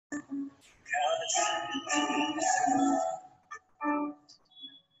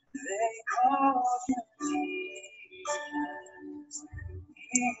They call him Jesus.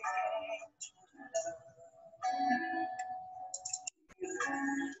 He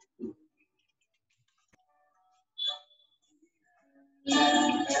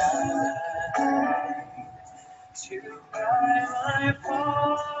to buy my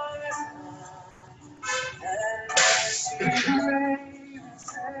pardon and mercy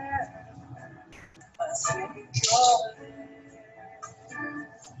grace I seek your lips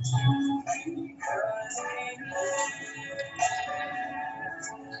because he lives.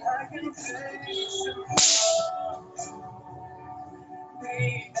 I can face tomorrow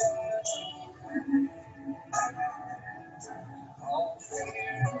because all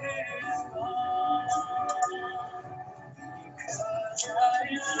fear is gone. Because I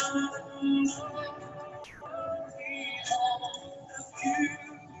know the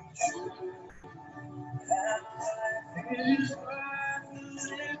future and life is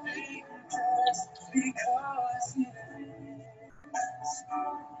worth living just because it is.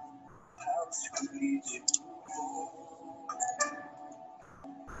 How sweet you are,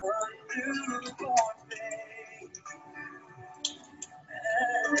 a newborn baby,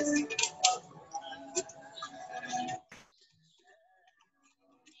 as you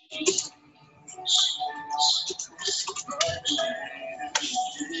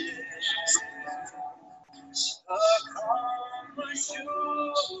calm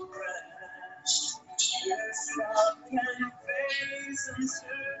assurance, this rock can face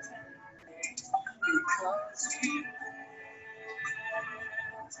uncertainty because he lives.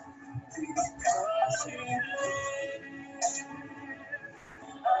 Because he lives,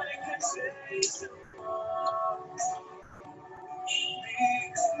 I can face tomorrow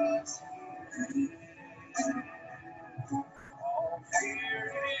because he lives. All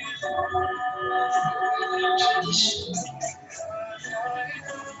fear is gone.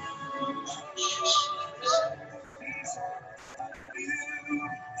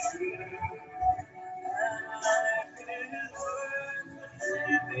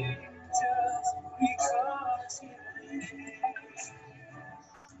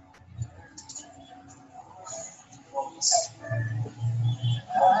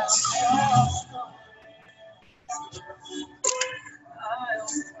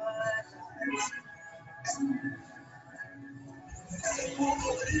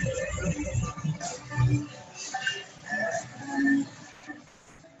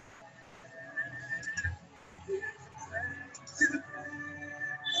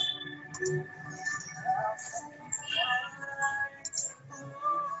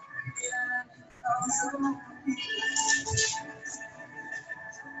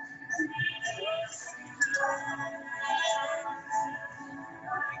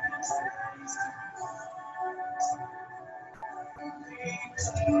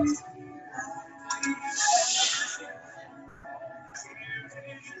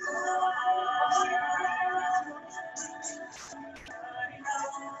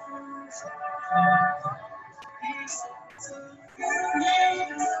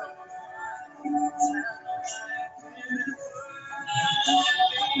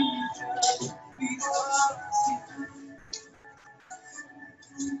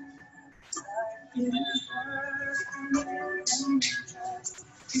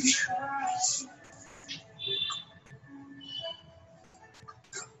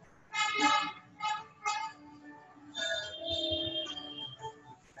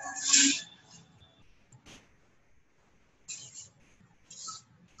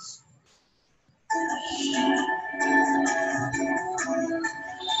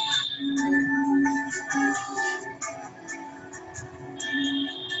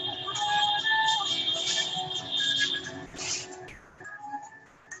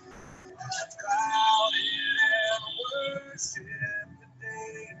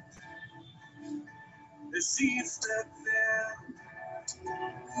 The seeds that fell,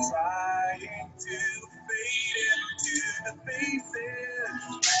 trying to fade into the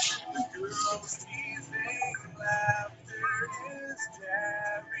faces. The girls teasing laughter is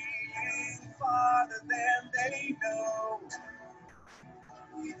carrying farther than they know,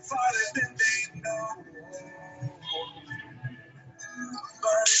 farther than they know.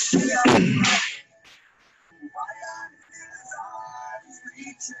 But we are why on his arms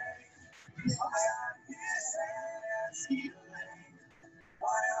reaching, why on his hands healing,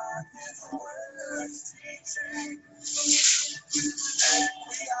 why on his words teaching. We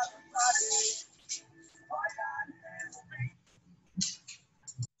are the body, why on his feet.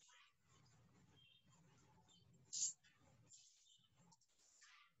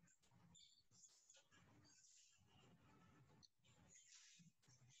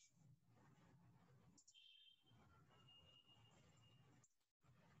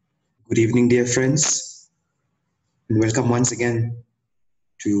 Good evening, dear friends, and welcome once again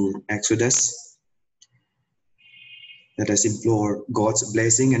to Exodus. Let us implore God's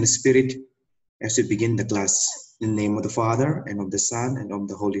blessing and Spirit as we begin the class. In the name of the Father, and of the Son, and of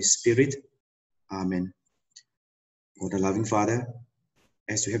the Holy Spirit. Amen. God, our loving Father,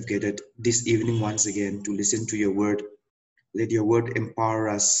 as we have gathered this evening once again to listen to your word, let your word empower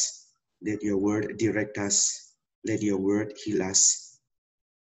us. Let your word direct us. Let your word heal us.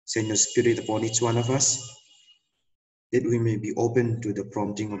 Send your Spirit upon each one of us, that we may be open to the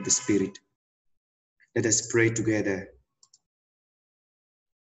prompting of the Spirit. Let us pray together.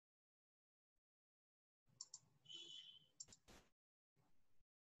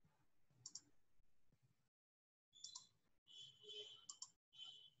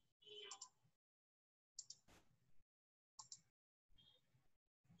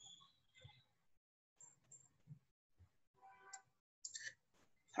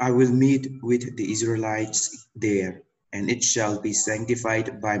 I will meet with the Israelites there, and it shall be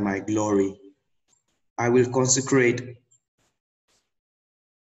sanctified by my glory. I will consecrate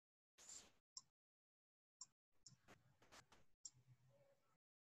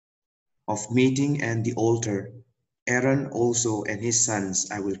of meeting and the altar. Aaron also and his sons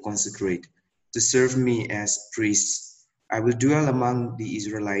I will consecrate to serve me as priests. I will dwell among the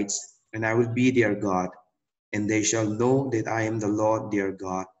Israelites, and I will be their God, and they shall know that I am the Lord their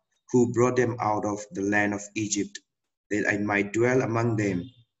God, who brought them out of the land of Egypt, that I might dwell among them.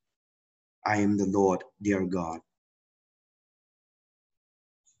 I am the Lord their God.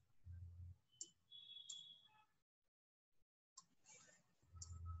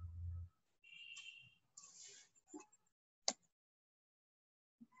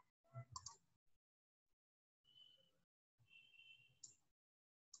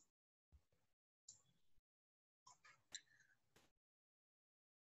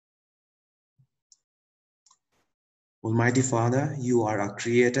 Almighty Father, you are our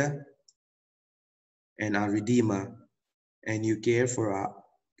Creator and our Redeemer, and you care for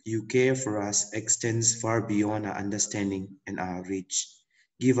us extends far beyond our understanding and our reach.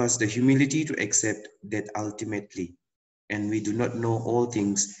 Give us the humility to accept that ultimately, and we do not know all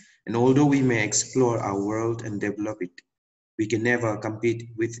things, and although we may explore our world and develop it, we can never compete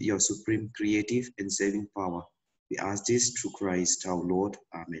with your supreme creative and saving power. We ask this through Christ our Lord.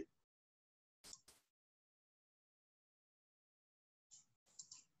 Amen.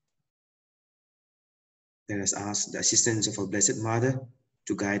 Let us ask the assistance of our Blessed Mother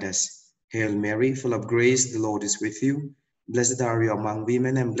to guide us. Hail Mary, full of grace, the Lord is with you. Blessed are you among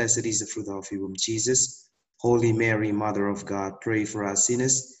women, and blessed is the fruit of your womb, Jesus. Holy Mary, Mother of God, pray for us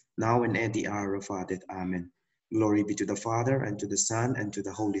sinners, now and at the hour of our death. Amen. Glory be to the Father, and to the Son, and to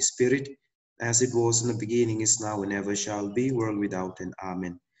the Holy Spirit, as it was in the beginning, is now, and ever shall be, world without end.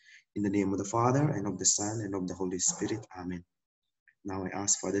 Amen. In the name of the Father, and of the Son, and of the Holy Spirit. Amen. Now I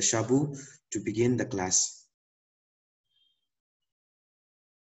ask Father Shabu to begin the class.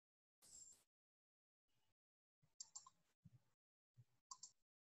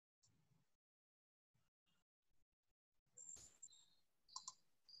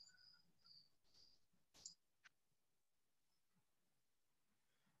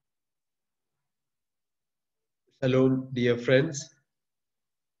 Hello, dear friends.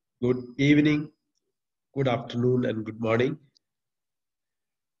 Good evening, good afternoon, and good morning.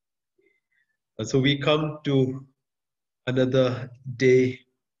 So we come to another day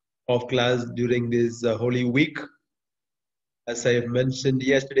of class during this Holy Week. As I mentioned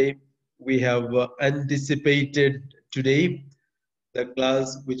yesterday, we have anticipated today the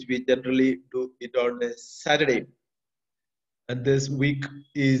class which we generally do it on a Saturday. And this week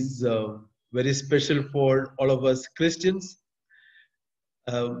is very special for all of us Christians.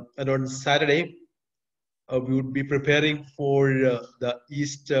 And on Saturday, we would be preparing for the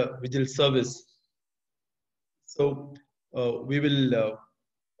Easter Vigil service. So we will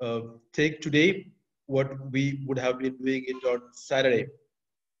take today what we would have been doing it on Saturday.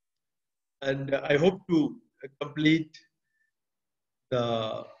 And I hope to complete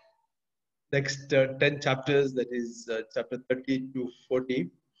the next 10 chapters, that is chapter 30 to 40,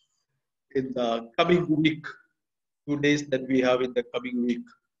 in the coming week, 2 days that we have in the coming week.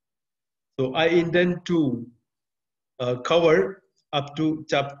 So I intend to cover up to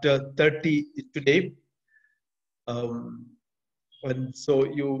chapter 30 today. And so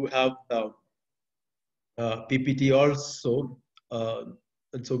you have the PPT also,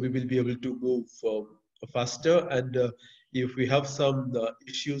 and so we will be able to move faster. And if we have some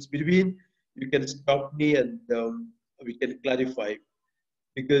issues between, you can stop me and we can clarify,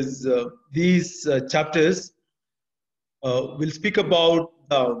 because these chapters will speak about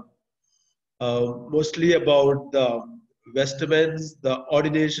the mostly about the vestments, the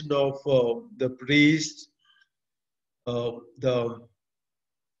ordination of the priest, the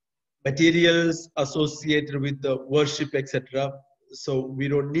materials associated with the worship, etc. So we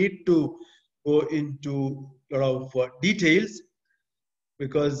don't need to go into a lot of details,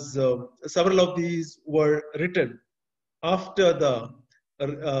 because several of these were written after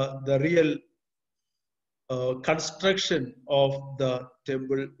the real construction of the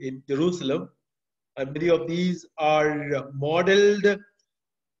temple in Jerusalem, and many of these are modeled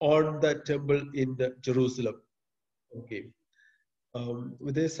on the temple in Jerusalem. Okay.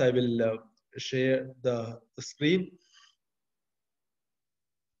 With this, I will share the screen.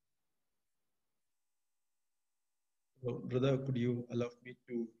 Brother, could you allow me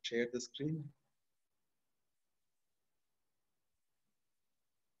to share the screen?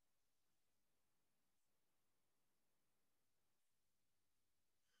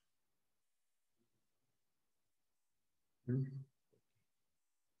 Hmm.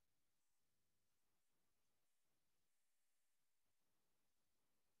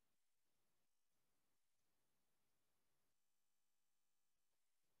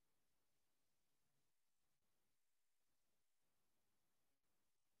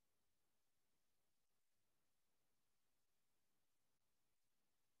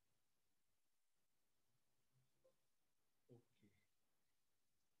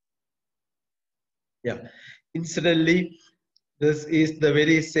 Yeah. Incidentally, this is the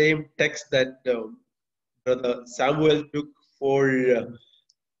very same text that Brother Samuel took for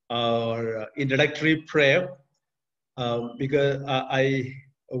our introductory prayer, because I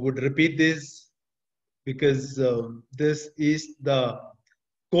would repeat this because this is the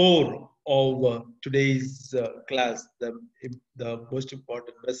core of today's class, the most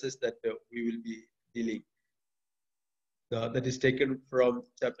important message that we will be dealing. That is taken from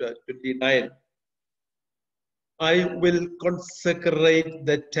chapter 29. I will consecrate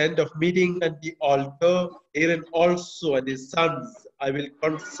the tent of meeting and the altar. Aaron also and his sons I will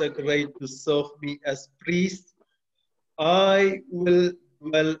consecrate to serve me as priests. I will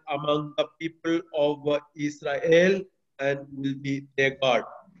dwell among the people of Israel and will be their God.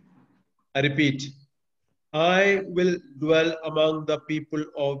 I repeat, I will dwell among the people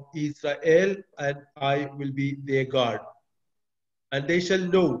of Israel and I will be their God. And they shall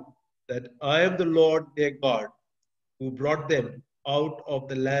know that I am the Lord their God, who brought them out of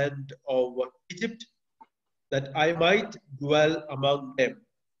the land of Egypt, that I might dwell among them.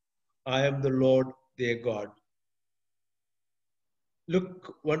 I am the Lord their God.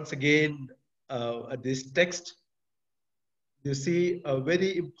 Look once again at this text. You see a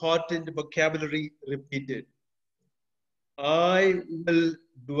very important vocabulary repeated. I will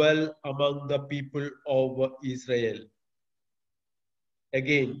dwell among the people of Israel.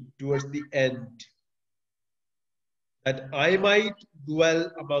 Again, towards the end, that I might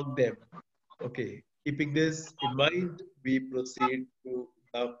dwell among them. Okay, keeping this in mind, we proceed to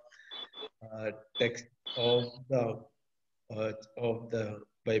the text of the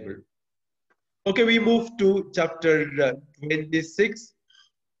Bible. Okay, we move to chapter 26,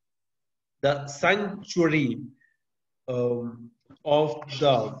 the sanctuary um, of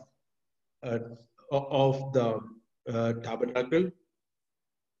the uh, tabernacle,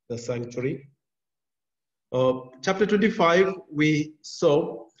 the sanctuary. Chapter 25, we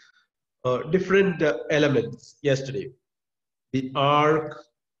saw different elements yesterday: the ark,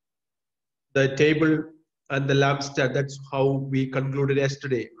 the table, and the lampstand. That's how we concluded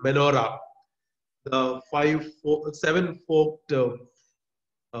yesterday. Menorah, the seven-forked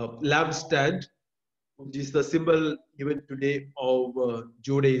lampstand, which is the symbol even today of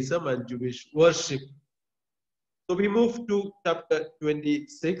Judaism and Jewish worship. So we move to chapter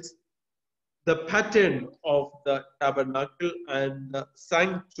 26, the pattern of the tabernacle and the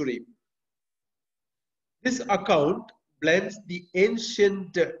sanctuary. This account blends the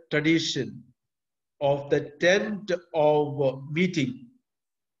ancient tradition of the tent of meeting,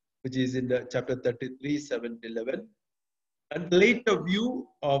 which is in chapter 33, 7 to 11, and later view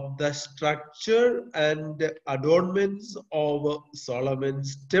of the structure and adornments of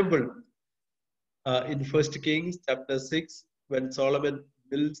Solomon's temple. In First Kings chapter 6, when Solomon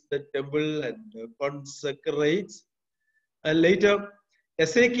builds the temple and consecrates, and later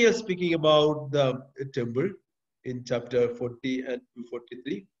Ezekiel speaking about the temple in chapter 40 and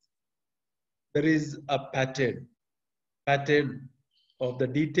 43, there is a pattern of the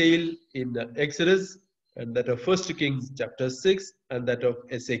detail in Exodus, and that of First Kings chapter 6 and that of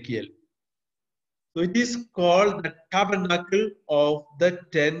Ezekiel. So it is called the tabernacle of the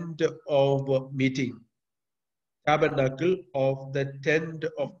tent of meeting. tabernacle of the tent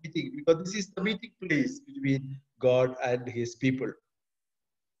of meeting, because this is the meeting place between God and his people.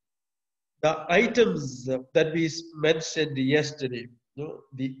 The items that we mentioned yesterday,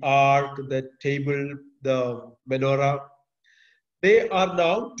 the ark, the table, the menorah, they are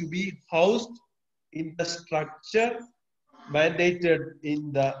now to be housed in the structure mandated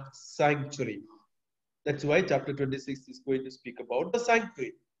in the sanctuary. That's why chapter 26 is going to speak about the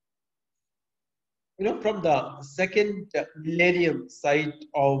sanctuary. From the second millennium site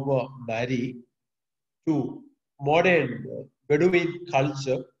of Mary to modern Bedouin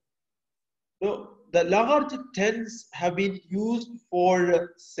culture, the large tents have been used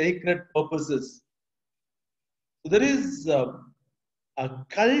for sacred purposes. So there is a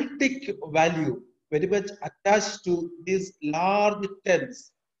cultic value very much attached to these large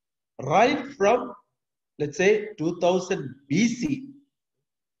tents, right from, let's say, 2000 BC.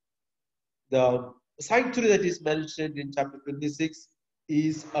 The sanctuary that is mentioned in chapter 26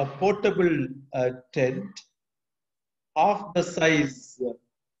 is a portable tent of the size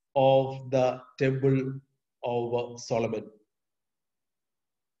of the temple of Solomon.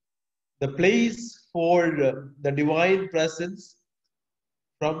 The place for the divine presence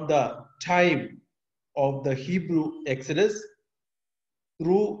from the time of the Hebrew Exodus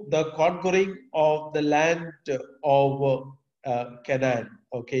through the conquering of the land of Canaan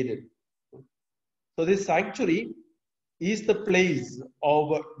or Canaan. So this sanctuary is the place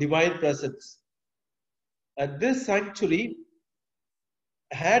of divine presence. And this sanctuary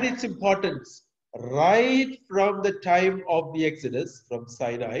had its importance right from the time of the Exodus from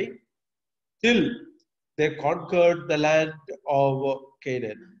Sinai till they conquered the land of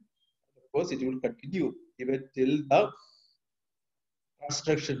Canaan. Of course, it will continue even till the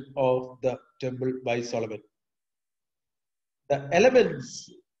construction of the temple by Solomon. The elements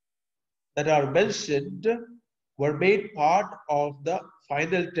that are mentioned were made part of the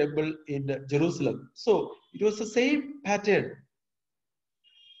final temple in Jerusalem. So it was the same pattern.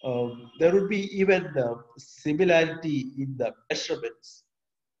 There would be even similarity in the measurements.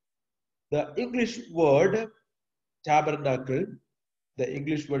 The English word tabernacle,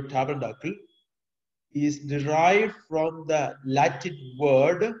 is derived from the Latin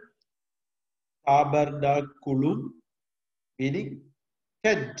word tabernaculum, meaning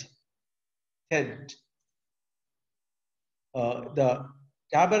tent. The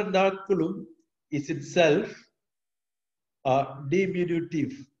tabernaculum is itself a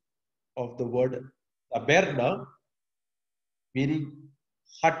diminutive of the word taberna, meaning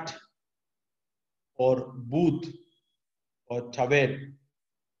hut or booth or tavern.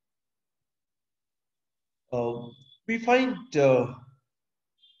 We find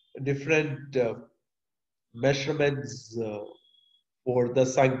different measurements for the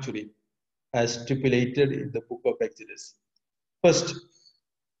sanctuary as stipulated in the book of Exodus. First,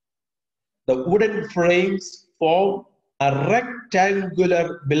 the wooden frames form a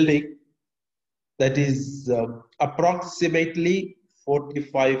rectangular building that is approximately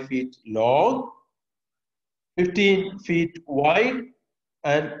 45 feet long, 15 feet wide,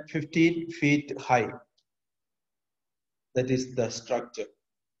 and 15 feet high. That is the structure.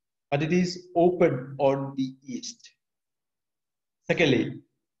 And it is open on the east. Secondly,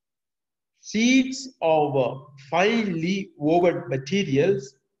 sheets of finely woven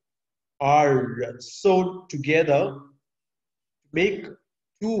materials are sewn together to make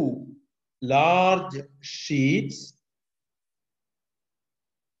two large sheets,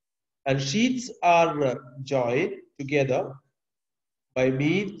 and sheets are joined together by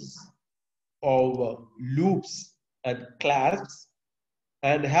means of loops and clasps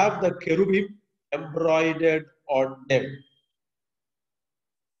and have the cherubim embroidered on them.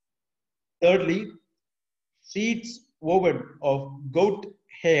 Thirdly, sheets woven of goat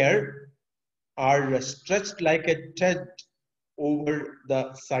hair are stretched like a tent over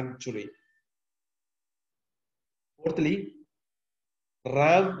the sanctuary. Fourthly,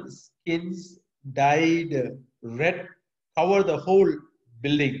 ram skins dyed red cover the whole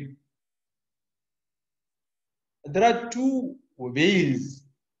building. There are two veils.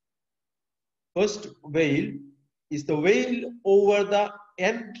 First veil is the veil over the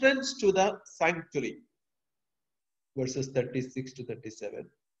entrance to the sanctuary, verses 36 to 37.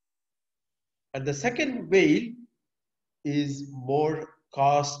 And the second veil is more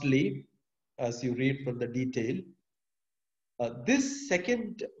costly, as you read from the detail. This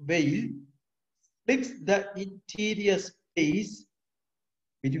second veil splits the interior space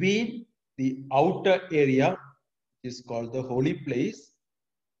between the outer area, which is called the holy place,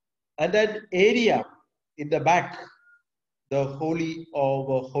 and an area in the back, the Holy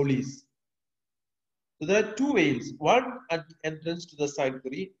of Holies. So there are two ways. One at the entrance to the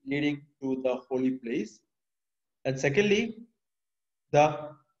sanctuary leading to the holy place. And secondly,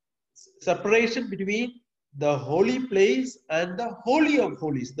 the separation between the holy place and the holy of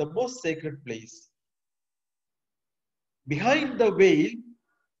holies, the most sacred place. Behind the veil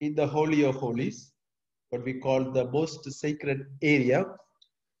in the holy of holies, what we call the most sacred area,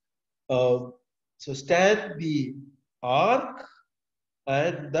 so stand the ark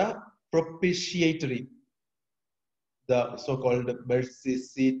and the propitiatory, the so-called mercy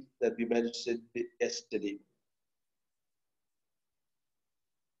seat that we mentioned yesterday.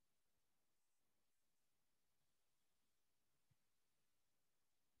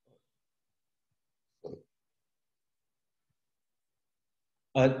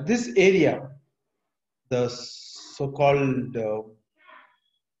 This area, the so-called the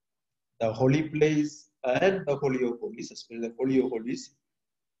holy place and the holy of holies, especially the holy of holies,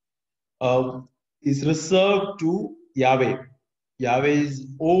 is reserved to Yahweh, Yahweh's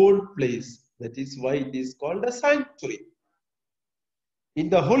own place. That is why it is called a sanctuary. In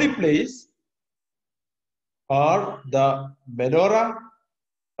the holy place are the menorah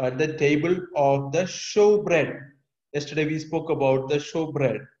and the table of the showbread. Yesterday we spoke about the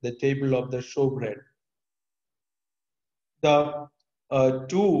showbread, the table of the showbread. The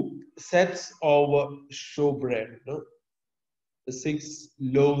two sets of showbread, no? The 6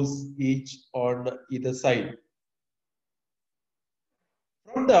 loaves each on either side.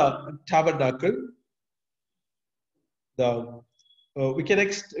 From the tabernacle, the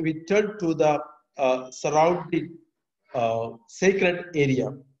we turn to the surrounding sacred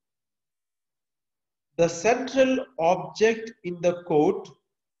area. The central object in the court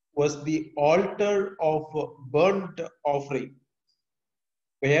was the altar of burnt offering,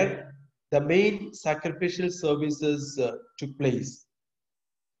 where the main sacrificial services took place.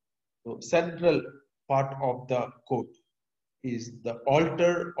 So, central part of the court is the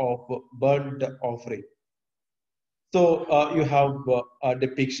altar of burnt offering. So you have a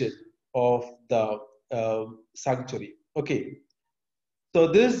depiction of the sanctuary. Okay. So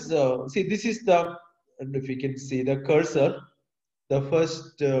this, see, this is the, and if you can see the cursor, the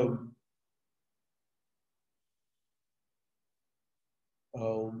first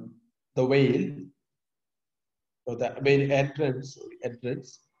the veil, or the main entrance.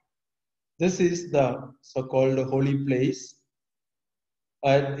 This is the so-called holy place,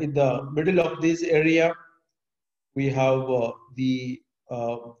 and in the middle of this area, we have the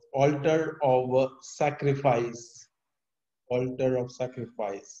altar of sacrifice, altar of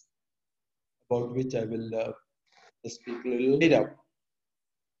sacrifice, about which I will speak a little later.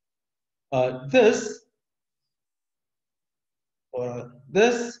 This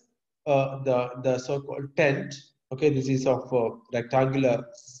the so-called tent. Okay, this is of rectangular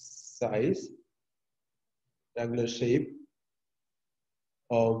size, rectangular shape.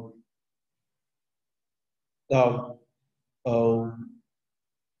 The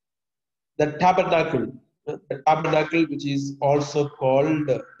the tabernacle, which is also called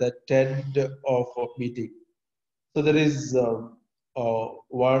the tent of meeting. So there is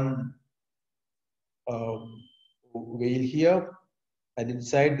one veil here, and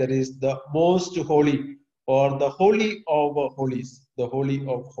inside there is the most holy, or the holy of holies, the holy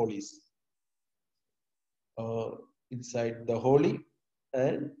of holies. Inside the holy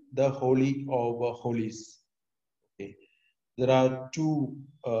and the holy of holies. Okay. There are two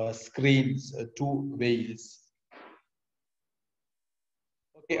screens, two veils.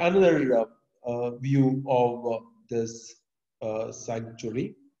 Okay, another view of this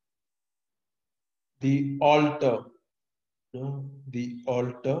sanctuary. The altar, the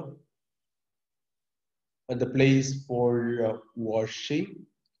altar, and the place for washing.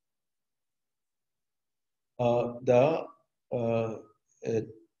 The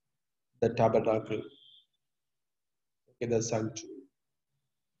tabernacle, okay, the sanctuary.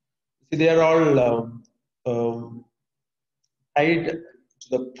 See, they are all tied to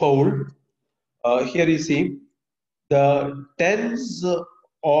the pole. Here you see the tents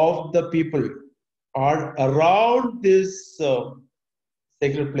of the people are around this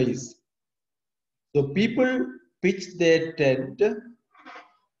sacred place. So people pitch their tent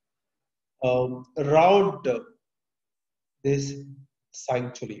around this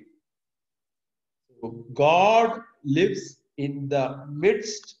sanctuary. So God lives in the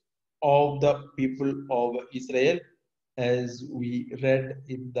midst of the people of Israel, as we read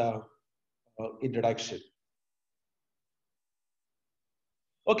in the introduction.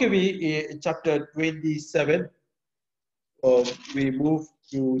 Okay, we chapter 27. We move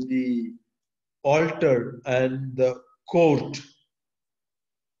to the altar and the court.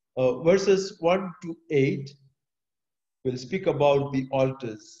 Verses 1 to 8 will speak about the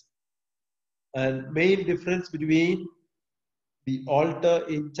altars, and main difference between the altar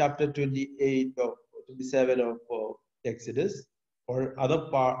in chapter 28 or 27 of Exodus or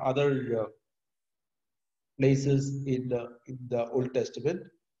other places in the Old Testament,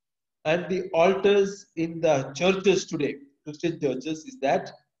 and the altars in the churches today, Christian churches, is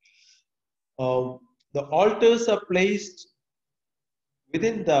that the altars are placed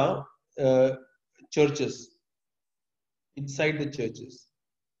within the churches, inside the churches.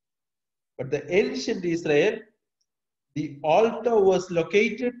 But the ancient Israel, the altar was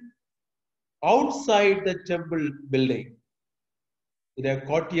located outside the temple building in a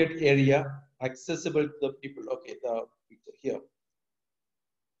courtyard area accessible to the people. Okay, the picture here.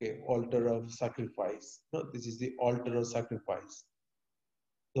 Okay, altar of sacrifice. No, this is the altar of sacrifice.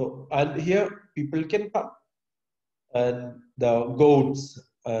 So, and here people can come, and the goats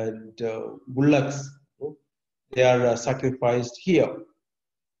and bullocks, they are sacrificed here.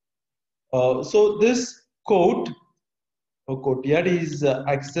 So this courtyard is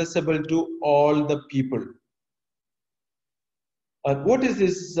accessible to all the people. And what is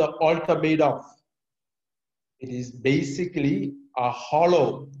this altar made of? It is basically a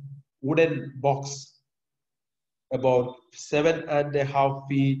hollow wooden box about 7.5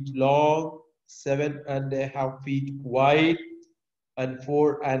 feet long, 7.5 feet wide, and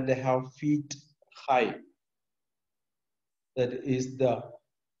 4.5 feet high. That is the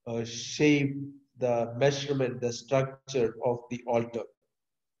shape, the measurement, the structure of the altar.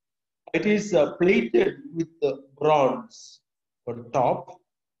 It is plated with the bronze on top.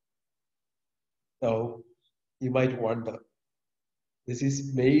 Now, you might wonder, this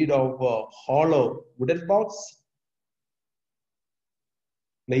is made of a hollow wooden box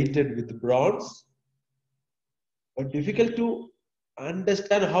plated with bronze, but difficult to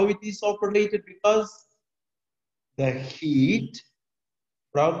understand how it is operated because the heat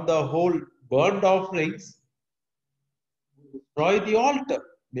from the whole burnt offerings destroy the altar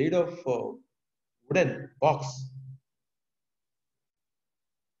made of wooden box.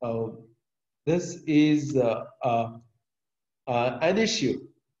 This is an issue.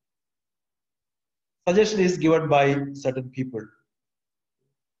 Suggestion is given by certain people.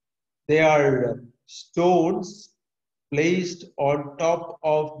 They are stones placed on top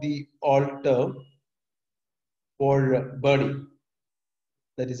of the altar for burning.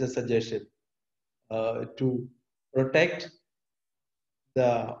 That is a suggestion to protect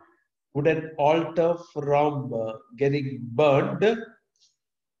the wooden altar from getting burned.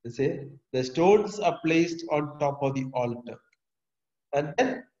 They say the stones are placed on top of the altar, and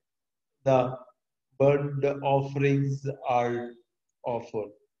then the burned offerings are offered.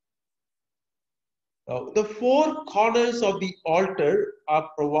 Now, the four corners of the altar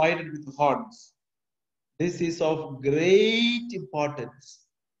are provided with horns. This is of great importance.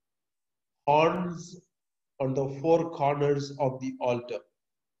 Horns on the four corners of the altar.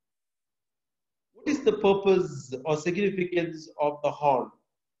 What is the purpose or significance of the horn?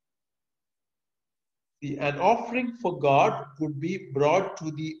 See, an offering for God would be brought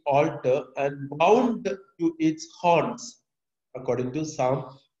to the altar and bound to its horns, according to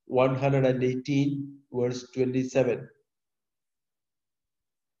Psalm 118, verse 27.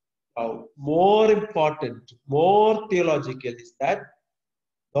 More important, more theological is that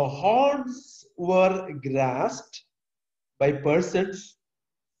the horns were grasped by persons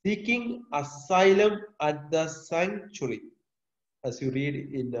seeking asylum at the sanctuary, as you read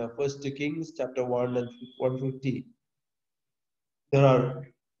in 1 Kings chapter 1 and 150.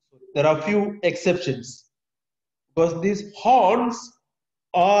 There are few exceptions, because these horns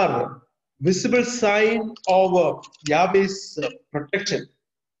are visible sign of Yahweh's protection.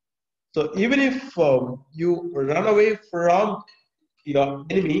 So even if you run away from your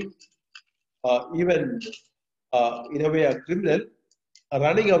enemy, even in a way a criminal,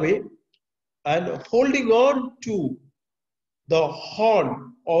 running away and holding on to the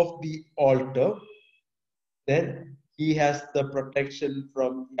horn of the altar, then he has the protection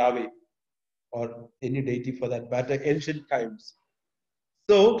from Yahweh or any deity for that matter, ancient times.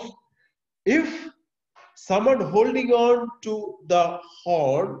 So if someone holding on to the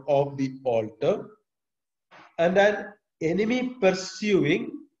horn of the altar and an enemy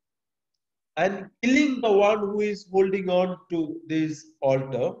pursuing and killing the one who is holding on to this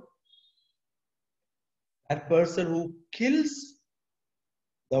altar, that person who kills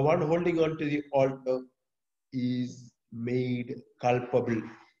the one holding on to the altar is made culpable.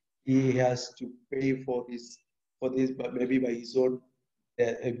 He has to pay for this, maybe by his own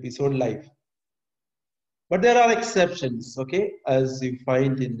life. But there are exceptions, okay? As you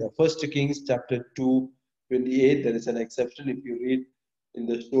find in the First Kings chapter 2:28, there is an exception. If you read in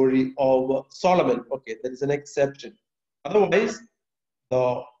the story of Solomon, okay, there is an exception. Otherwise,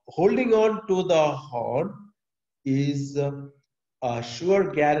 the holding on to the horn is a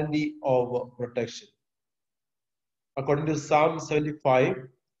sure guarantee of protection. According to Psalm 75,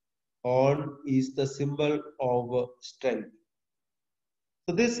 horn is the symbol of strength.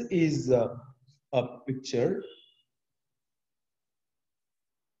 So this is a picture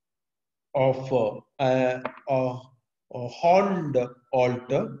of a horned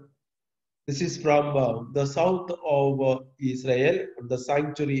altar. This is from the south of Israel, the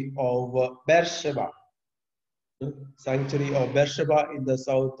sanctuary of Beersheba. Sanctuary of Beersheba in the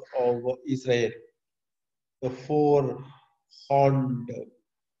south of Israel. The four horned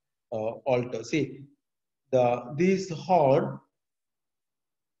altar. See, these horn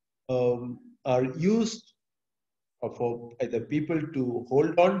are used for either people to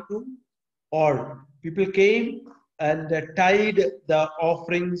hold on to, or people came and tied the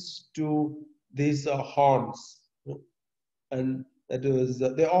offerings to these horns, and that was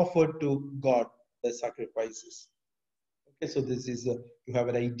they offered to God the sacrifices. Okay, so this is you have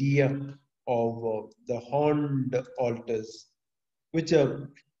an idea of the horned altars, which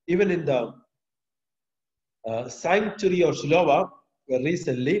even in the sanctuary of Shiloh, where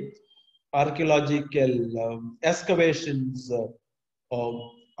recently archaeological excavations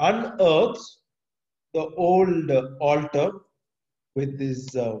unearthed the old altar with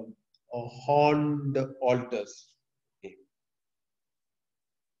these horned altars. Okay.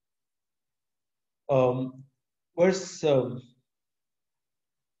 Verse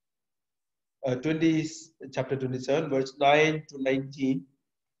 20, chapter 27, verse 9 to 19,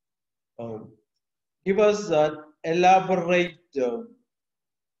 give us an elaborate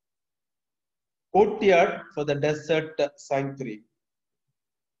courtyard for the desert sanctuary.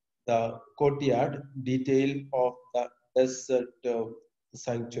 The courtyard detail of the desert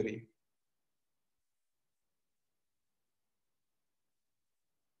sanctuary.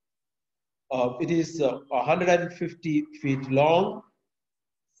 It is 150 feet long,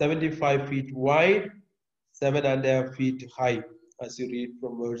 75 feet wide, 7.5 feet high, as you read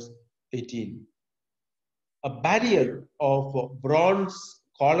from verse 18. A barrier of bronze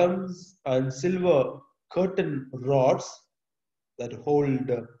columns and silver curtain rods that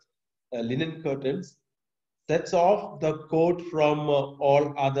hold linen curtains sets off the court from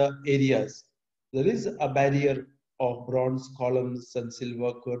all other areas. There is a barrier of bronze columns and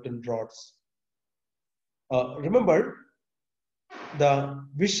silver curtain rods. Remember the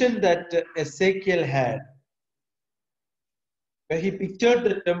vision that Ezekiel had, where he pictured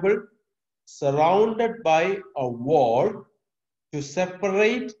the temple surrounded by a wall to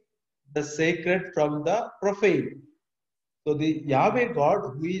separate the sacred from the profane. So the Yahweh God,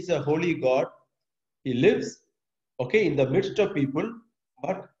 who is a holy God, he lives, okay, in the midst of people,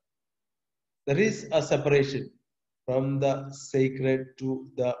 but there is a separation from the sacred to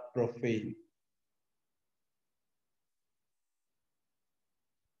the profane.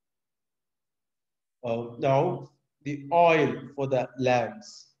 Now, the oil for the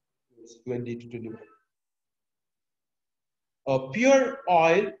lamps, 20 to 21. Pure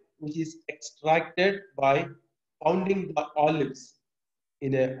oil, which is extracted by pounding the olives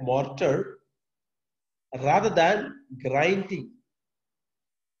in a mortar rather than grinding,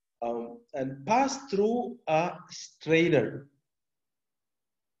 and pass through a strainer.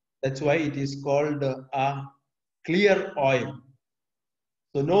 That's why it is called a clear oil.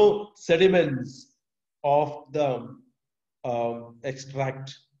 So no sediments of the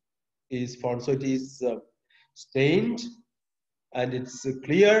extract is found. So it is stained and it's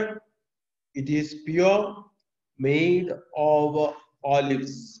clear. It is pure, made of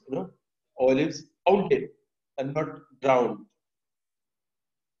olives, olives pounded and not drowned.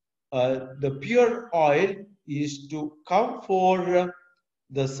 The pure oil is to come for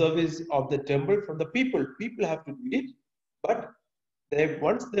the service of the temple from the people. People have to do it, but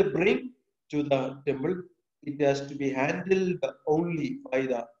once they bring to the temple, it has to be handled only by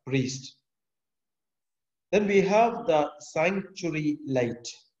the priest. Then we have the sanctuary light.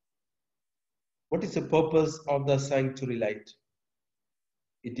 What is the purpose of the sanctuary light?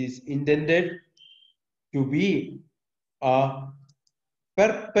 It is intended to be a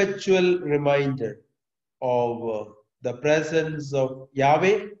perpetual reminder of the presence of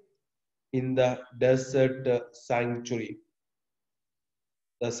Yahweh in the desert sanctuary.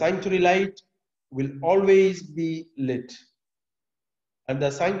 The sanctuary light will always be lit, and the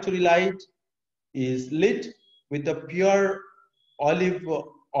sanctuary light is lit with the pure olive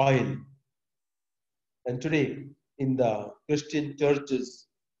oil. And today, in the Christian churches,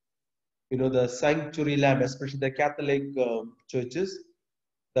 the sanctuary lamp, especially the Catholic churches,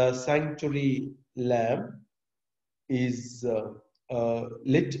 the sanctuary lamp is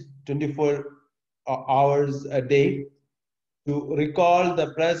lit 24 hours a day to recall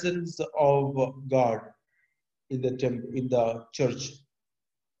the presence of God in the in the church.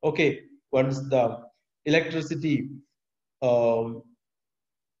 Okay, once the electricity um,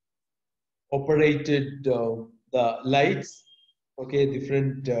 operated the lights, okay,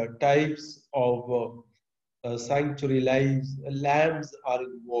 different types of sanctuary lights, lamps are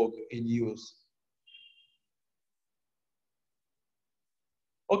in vogue, in use.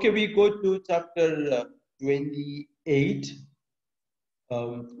 Okay, we go to chapter 28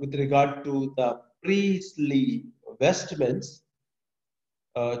 with regard to the priestly vestments.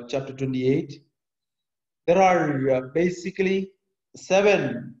 Chapter 28. There are basically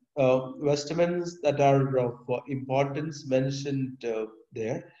seven vestments that are of importance mentioned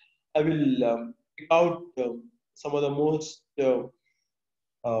there. I will pick out some of the most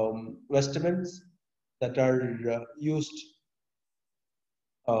vestments that are used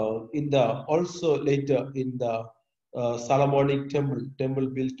in the also later in the Solomonic temple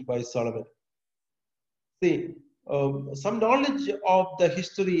built by Solomon. See, some knowledge of the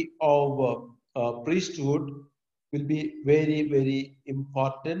history of priesthood will be very, very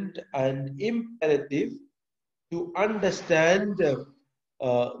important and imperative to understand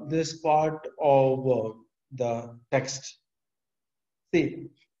this part of the text. See,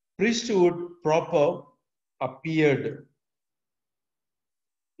 priesthood proper appeared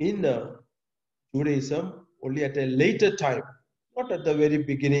in Judaism only at a later time, not at the very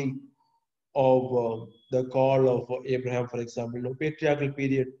beginning of the call of Abraham, for example. No patriarchal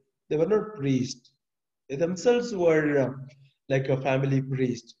period, they were not priests. They themselves were like a family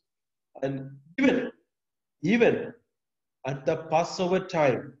priest. And even at the Passover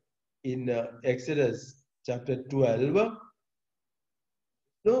time in Exodus chapter 12,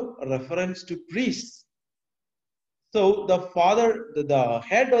 no reference to priests. So the father, the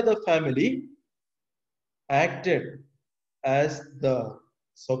head of the family, acted as the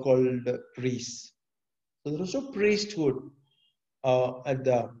so-called priest. So there was no priesthood at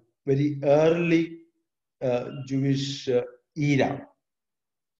the very early Jewish era.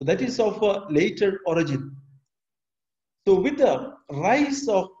 So that is of a later origin. So with the rise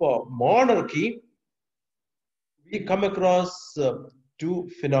of monarchy, we come across two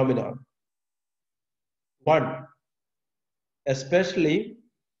phenomena. One, especially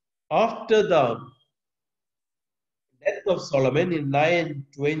after the death of Solomon in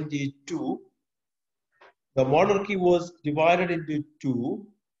 922, the monarchy was divided into two,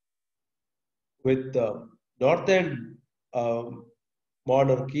 with the northern um,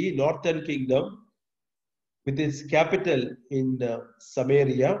 monarchy, northern kingdom, with its capital in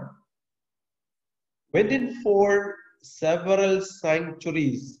Samaria, went in for several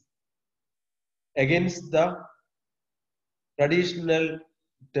centuries against the traditional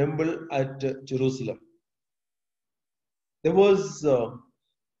temple at Jerusalem. There was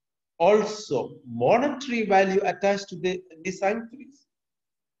also monetary value attached to the sanctuaries.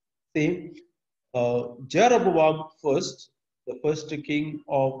 See, Jeroboam first, the first king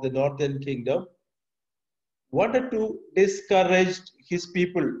of the northern kingdom, wanted to discourage his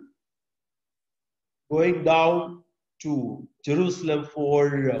people going down to Jerusalem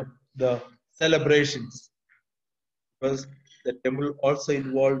for the celebrations, because the temple also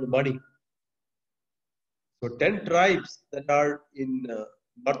involved money. So 10 tribes that are in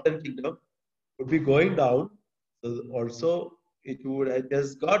northern kingdom would be going down. So also it would have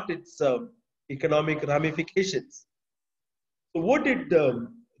just got its economic ramifications. So what did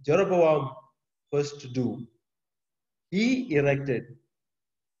Jeroboam first do? He erected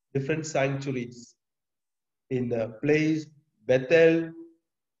different sanctuaries in the place Bethel,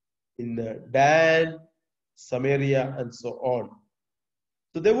 in Dan, Samaria, and so on.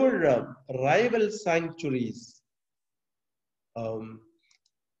 So there were rival sanctuaries um,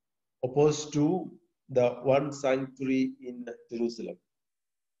 opposed to the one sanctuary in Jerusalem.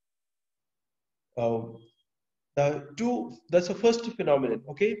 That's the first phenomenon,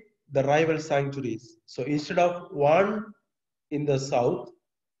 okay? The rival sanctuaries. So instead of one in the south,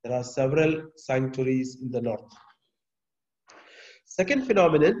 there are several sanctuaries in the north. Second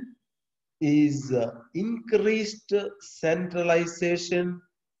phenomenon is increased centralization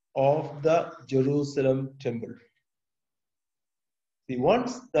of the Jerusalem temple. See,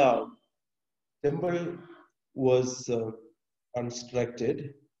 once the temple was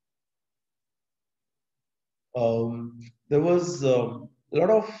constructed, there was a lot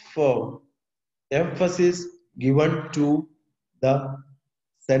of emphasis given to the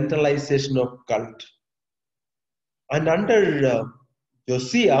centralization of cult. And under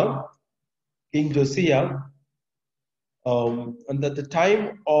Josiah, King Josiah, and at the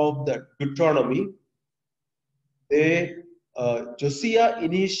time of the Deuteronomy, Josiah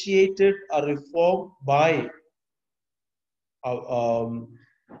initiated a reform by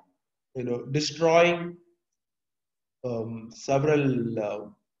destroying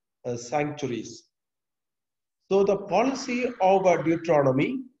several sanctuaries. So the policy of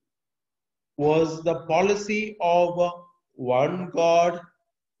Deuteronomy was the policy of one God,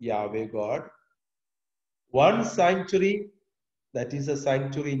 Yahweh God, one sanctuary, that is a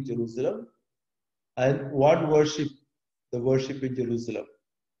sanctuary in Jerusalem, and one worship, the worship in Jerusalem.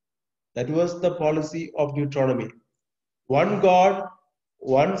 That was the policy of Deuteronomy. One God,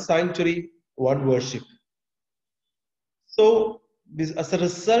 one sanctuary, one worship. So, as a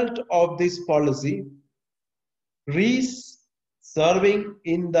result of this policy, priests serving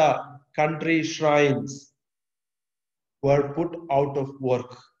in the country shrines were put out of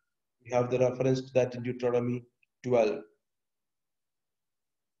work. We have the reference to that in Deuteronomy 12.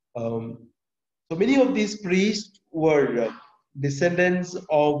 So many of these priests were descendants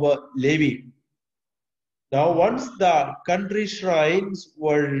of Levi. Now, once the country shrines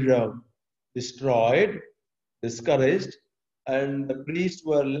were destroyed, discouraged, and the priests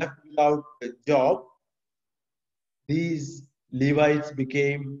were left without a job, these Levites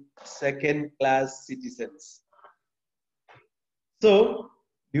became second-class citizens. So,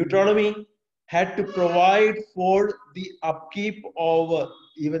 Deuteronomy had to provide for the upkeep of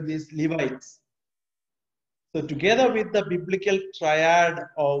even these Levites. So, together with the biblical triad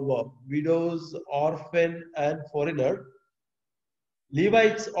of widows, orphan, and foreigner,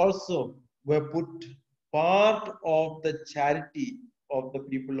 Levites also were put part of the charity of the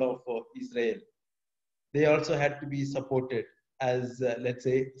people of Israel. They also had to be supported as, let's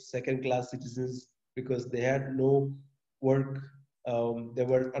say, second-class citizens because they had no work, they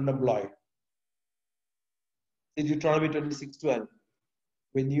were unemployed. In Deuteronomy 26:12,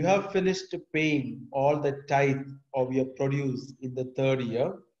 when you have finished paying all the tithe of your produce in the third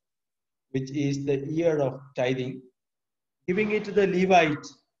year, which is the year of tithing, giving it to the Levite,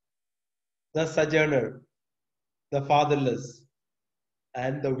 the sojourner, the fatherless,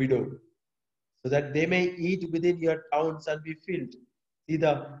 and the widow, so that they may eat within your towns and be filled. See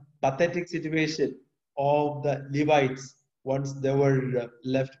the pathetic situation of the Levites once they were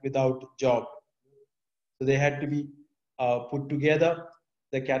left without job. So they had to be put together,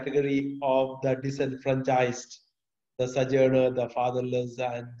 the category of the disenfranchised, the sojourner, the fatherless,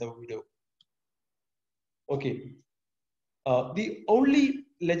 and the widow. Okay. The only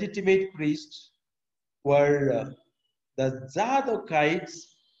legitimate priests were the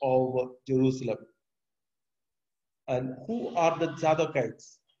Zadokites of Jerusalem. And who are the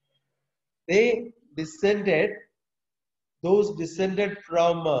Zadokites? They descended, those descended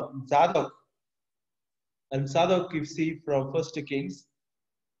from Zadok. And Zadok, you see from First Kings,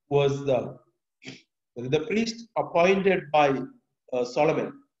 was the priest appointed by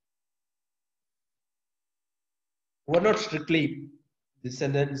Solomon. Were not strictly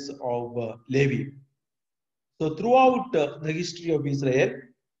descendants of Levi. So throughout the history of Israel,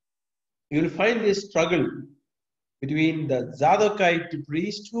 you will find this struggle between the Zadokite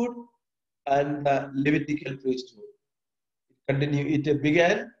priesthood and the Levitical priesthood. It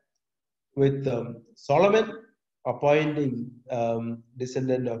began with Solomon appointing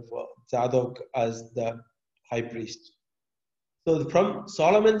descendant of Zadok as the high priest. So from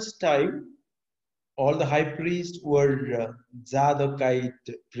Solomon's time, all the high priests were Zadokite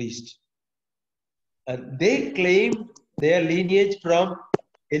priests. And they claimed their lineage from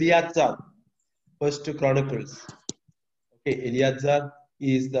Eleazar, First Chronicles. Okay, Eleazar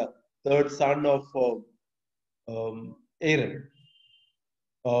is the third son of Aaron.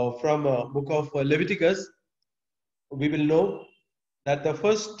 From book of Leviticus, we will know that the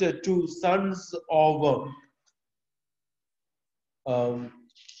first two sons of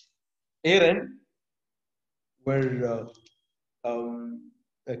Aaron were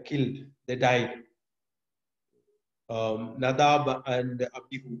killed. They died. Nadab and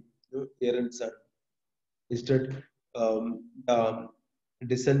Abihu, Aaron's son. Instead, the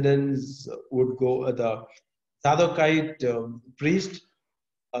descendants would go, the Zadokite priest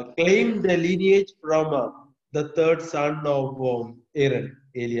claimed the lineage from the third son of Aaron,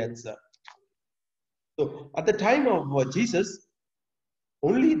 Eleazar. So at the time of Jesus,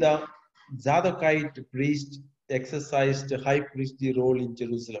 only the Zadokite priest exercised a high priestly role in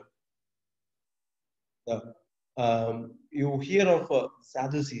Jerusalem. You hear of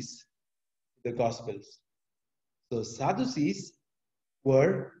Sadducees. the Gospels. So Sadducees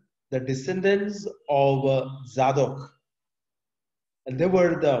were the descendants of Zadok, and they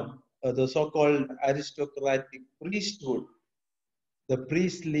were the so-called aristocratic priesthood, the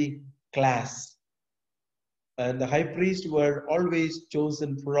priestly class, and the high priests were always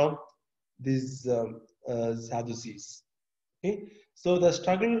chosen from these Sadducees. Okay, so the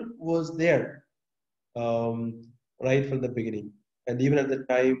struggle was there right from the beginning, and even at the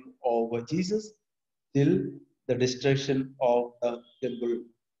time of Jesus, till the destruction of the temple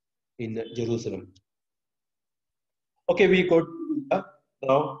in Jerusalem. Okay, we go to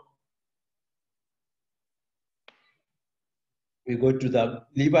now we go to the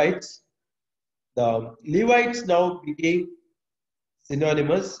Levites. The Levites now became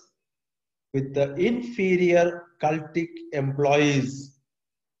synonymous with the inferior cultic employees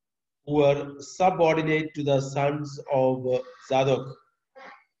who were subordinate to the sons of Zadok.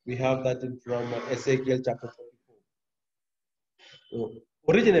 We have that in from Ezekiel chapter 44. So,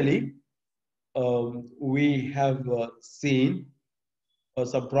 originally, we have seen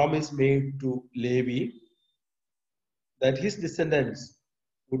some promise made to Levi that his descendants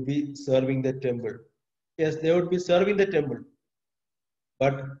would be serving the temple. Yes, they would be serving the temple,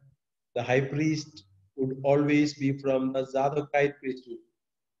 but the high priest would always be from the Zadokite priesthood.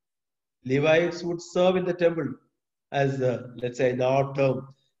 Levites would serve in the temple as, let's say, in our term,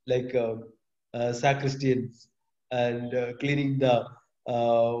 like sacristians and cleaning the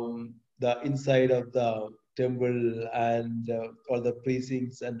inside of the temple and all the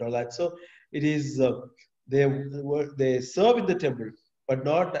precincts and all that. So it is they serve in the temple, but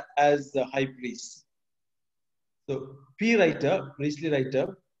not as the high priest. So priestly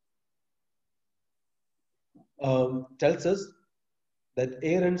writer, tells us that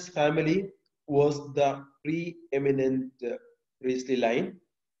Aaron's family was the preeminent priestly line,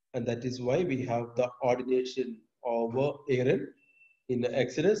 and that is why we have the ordination of Aaron in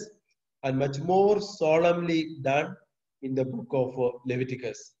Exodus, and much more solemnly done in the book of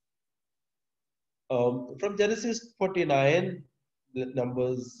Leviticus. From Genesis 49, the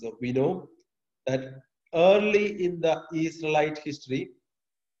numbers we know that early in the Israelite history,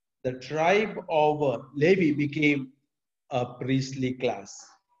 the tribe of Levi became a priestly class.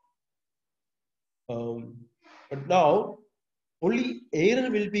 But now, only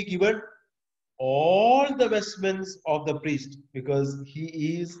Aaron will be given all the vestments of the priest because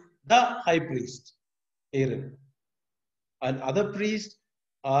he is the high priest, Aaron. And other priests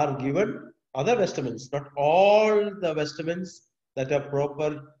are given other vestments, not all the vestments that are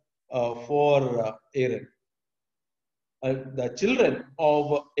proper for Aaron. And the children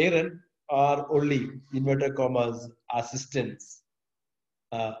of Aaron are only, inverted commas, assistants,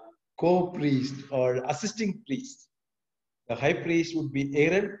 uh, co-priest or assisting priest. The high priest would be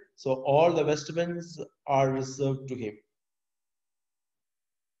Aaron, so all the vestments are reserved to him.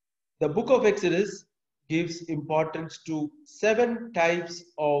 The book of Exodus gives importance to 7 types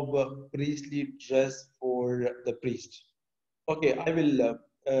of priestly dress for the priest. Okay, I will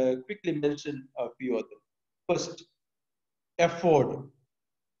quickly mention a few of them. First, ephod,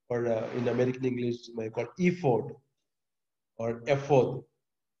 or in American English, you might call ephod or ephod,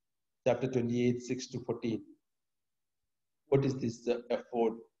 chapter 28, 6 to 14. What is this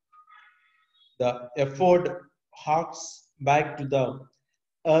ephod? The ephod harks back to the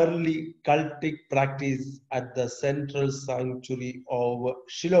early cultic practice at the central sanctuary of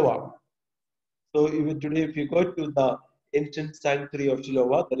Shiloh. So even today, if you go to the ancient sanctuary of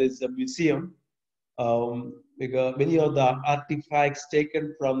Shiloh, there is a museum. Because many of the artifacts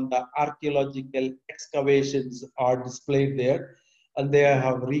taken from the archaeological excavations are displayed there, and they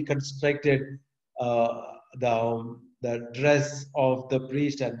have reconstructed uh, the dress of the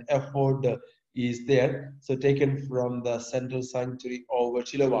priest and ephod is there. So taken from the central sanctuary of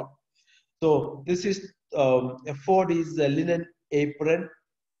Shiloh. So this is ephod is a linen apron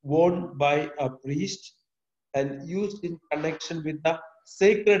worn by a priest and used in connection with the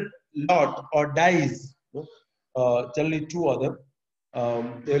sacred lot or dice. Generally, 2 of them.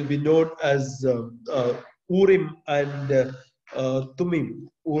 They will be known as Urim and Tumim.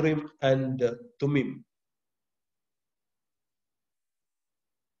 Urim and Tumim.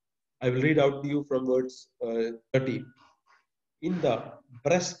 I will read out to you from verse 30. In the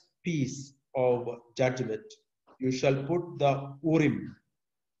breastpiece of judgment, you shall put the Urim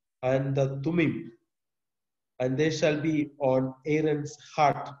and the Tumim, and they shall be on Aaron's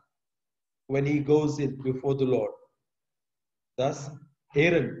heart when he goes in before the Lord. Thus,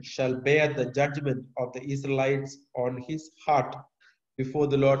 Aaron shall bear the judgment of the Israelites on his heart before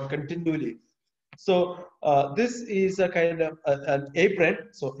the Lord continually. So this is a kind of an apron.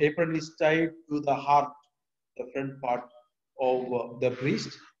 So apron is tied to the heart, the front part of the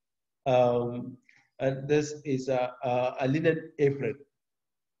priest. And this is a linen apron.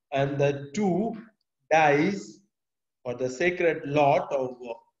 And the two dice or the sacred lot of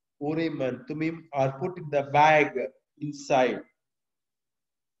Urim and Thummim are put in the bag inside.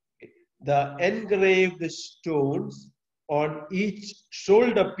 The engraved stones on each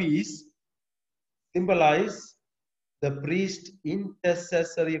shoulder piece symbolize the priest's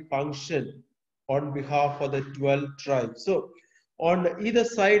intercessory function on behalf of the 12 tribes. So, on either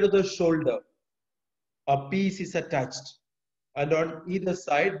side of the shoulder, a piece is attached, and on either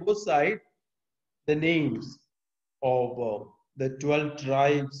side, both sides, the names of the 12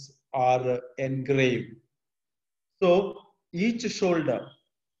 tribes are engraved. So, each shoulder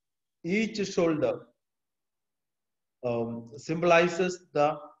symbolizes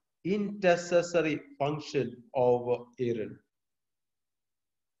the intercessory function of Aaron.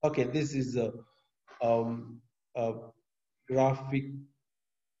 Okay, this is a graphic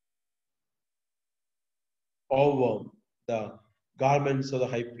of the garments of the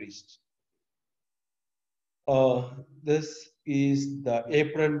high priest. This is the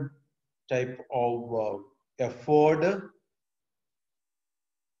apron type of ephod.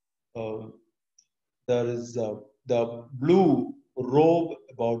 There is the blue robe,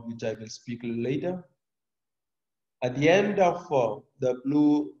 about which I will speak a little later. At the end of the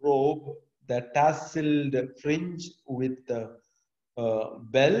blue robe, the tasseled fringe with the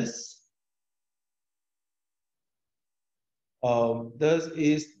bells. This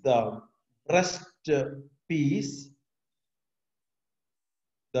is the breast piece.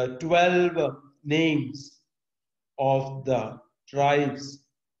 The 12 names of the tribes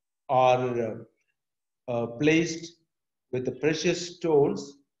are placed with the precious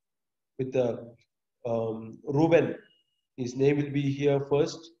stones. With the Reuben, his name will be here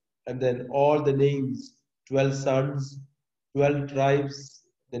first, and then all the names, 12 sons, 12 tribes,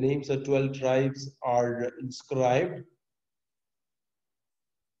 the names of 12 tribes are inscribed.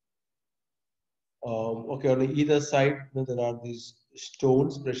 Okay, on either side, there are these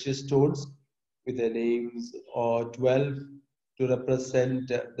stones, precious stones, with the names 12 to represent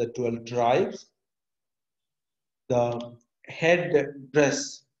the 12 tribes. The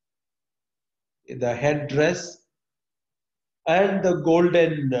headdress, and the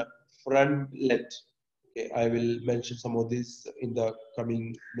golden frontlet. Okay, I will mention some of this in the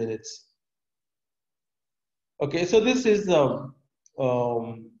coming minutes. Okay, so this is the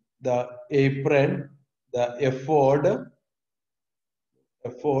apron, the ephod,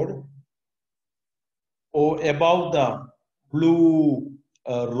 or above the blue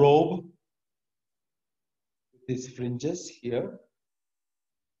robe, these fringes here,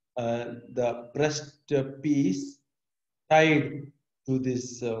 and the breast piece tied to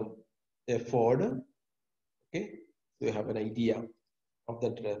this ephod. Okay, so you have an idea of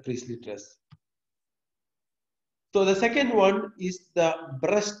the priestly dress. So the second one is the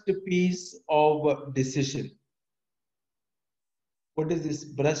breastpiece of decision. What is this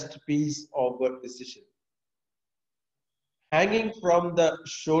breastpiece of decision? Hanging from the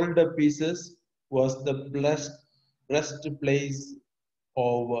shoulder pieces was the breastplate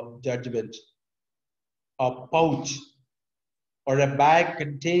of judgment, a pouch or a bag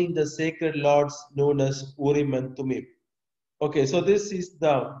containing the sacred lords known as Urim and Thummim. Okay, so this is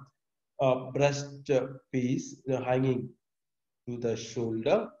the breast piece hanging to the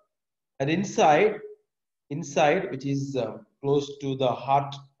shoulder, and inside, which is close to the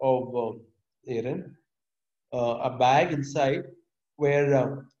heart of Aaron, a bag inside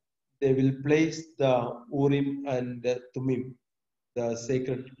where they will place the Urim and Thummim, the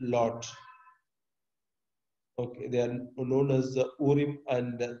sacred lot. Okay, they are known as Urim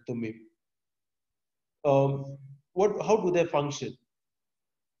and Thummim. How do they function?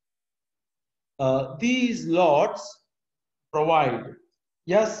 These lots provide,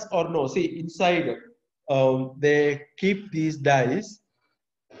 yes or no. See, inside they keep these dice,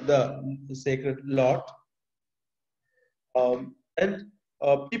 the sacred lot, and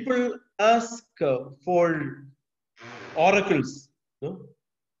people ask for oracles. No?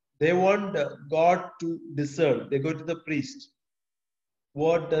 They want God to discern. They go to the priest.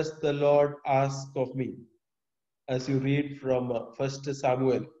 What does the Lord ask of me? As you read from 1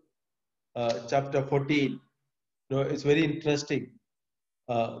 Samuel chapter 14. No, it's very interesting.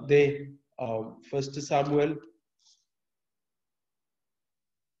 They 1 Samuel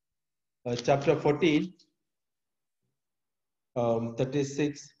chapter 14,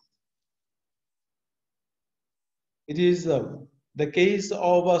 36. It is the case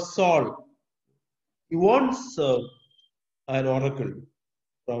of Saul. He wants an oracle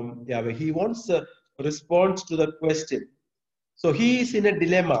from Yahweh. He wants a response to the question. So he is in a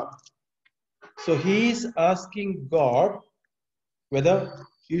dilemma. So he is asking God whether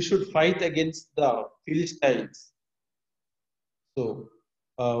he should fight against the Philistines. So,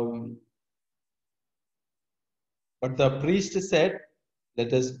 but the priest said,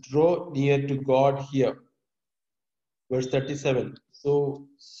 "Let us draw near to God here." Verse 37. So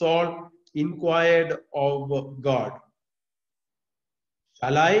Saul inquired of God,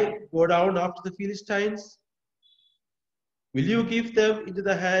 "Shall I go down after the Philistines? Will you give them into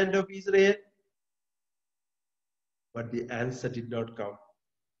the hand of Israel?" But the answer did not come.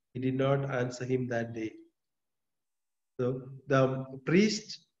 He did not answer him that day. So the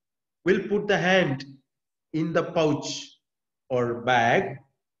priest will put the hand in the pouch or bag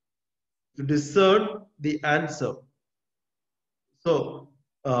to discern the answer. So,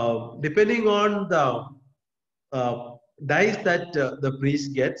 depending on the dice that the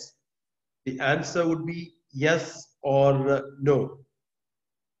priest gets, the answer would be yes or no.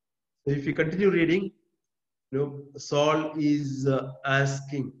 So, if you continue reading, Saul is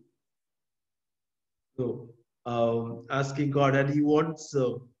asking, so asking God, and he wants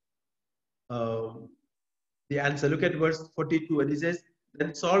um, the answer. Look at verse 42, and he says,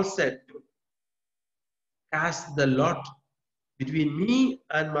 "Then Saul said, 'Cast the lot between me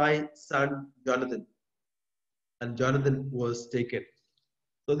and my son Jonathan.' And Jonathan was taken."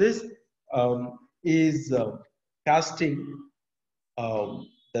 So this is casting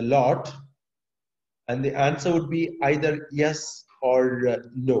the lot, and the answer would be either yes or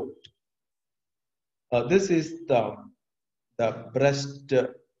no. This is the breast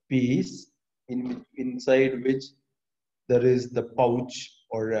piece inside which there is the pouch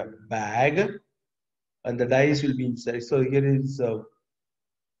or a bag, and the dice will be inside. So here is okay,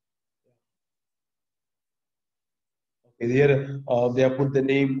 here they have put the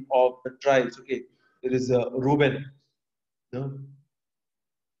name of the tribes. Okay, there is Reuben, no?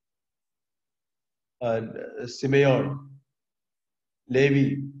 And Simeon,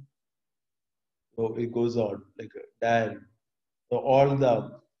 Levi. So it goes on like Dan. So all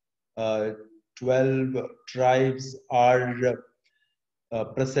the 12 tribes are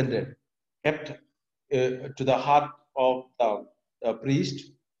presented, kept to the heart of the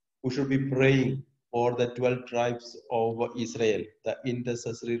priest who should be praying for the 12 tribes of Israel, the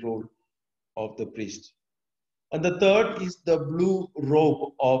intercessory role of the priest. And the third is the blue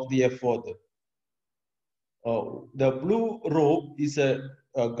robe of the ephod. The blue robe is a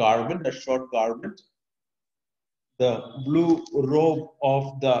garment, a short garment. The blue robe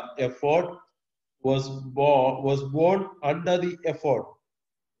of the ephod was worn under the ephod.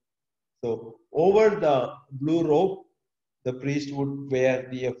 So over the blue robe, the priest would wear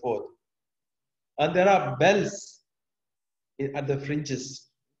the ephod. And there are bells at the fringes.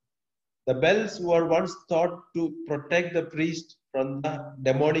 The bells were once thought to protect the priest from the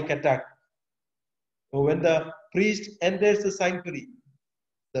demonic attack. So when the priest enters the sanctuary,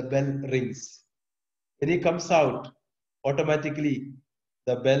 the bell rings. When he comes out, automatically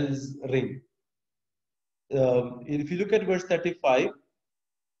the bells ring. If you look at verse 35, it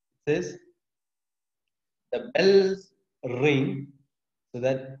says, "The bells ring so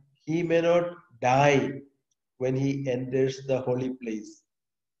that he may not die when he enters the holy place."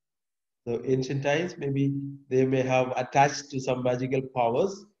 So ancient times, maybe they may have attached to some magical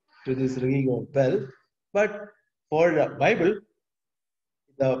powers to this ringing of bell. But for the Bible,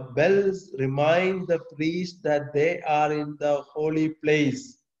 the bells remind the priest that they are in the holy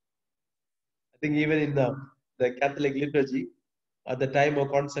place. I think even in the Catholic liturgy, at the time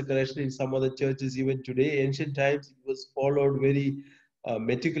of consecration in some other churches, even today, ancient times, it was followed very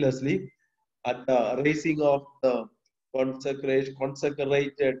meticulously. At the raising of the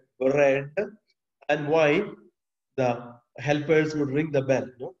consecrated bread and wine, the helpers would ring the bell.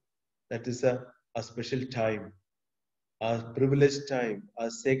 No? That is a special time, a privileged time, a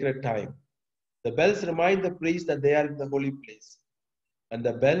sacred time. The bells remind the priest that they are in the holy place. And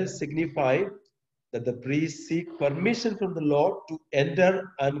the bells signify that the priests seek permission from the Lord to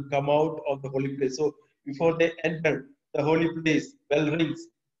enter and come out of the holy place. So before they enter the holy place, bell rings.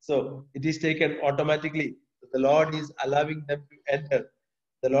 So it is taken automatically. The Lord is allowing them to enter.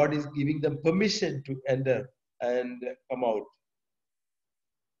 The Lord is giving them permission to enter and come out.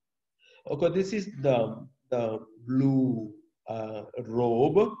 Okay, this is the blue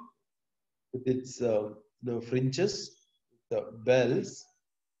robe with its the fringes, the bells.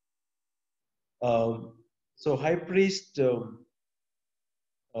 So high priest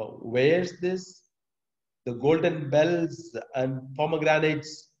wears this. The golden bells and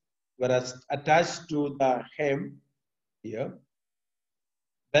pomegranates whereas attached to the hem here.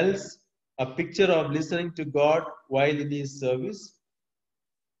 Bells, a picture of listening to God while in His service.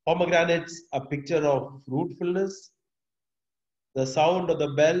 Pomegranates, a picture of fruitfulness. The sound of the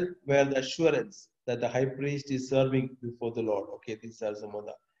bell were the assurance that the high priest is serving before the Lord. Okay, these are some of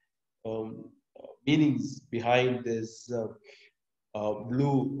the meanings behind this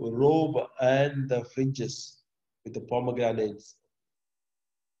blue robe and the fringes with the pomegranates.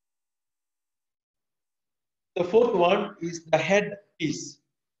 The fourth one is the headpiece.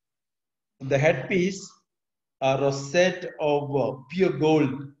 The headpiece, a rosette of pure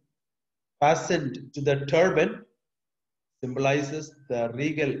gold fastened to the turban, symbolizes the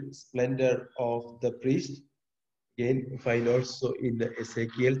regal splendor of the priest. Again, you find also in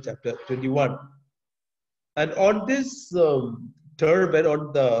Ezekiel chapter 21. And on this turban,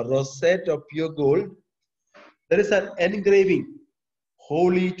 on the rosette of pure gold, there is an engraving,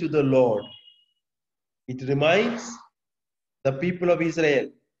 holy to the Lord. It reminds the people of Israel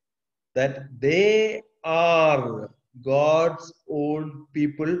that they are God's own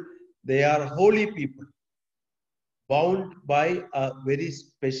people. They are holy people, bound by a very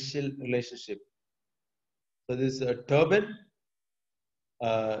special relationship. So this turban,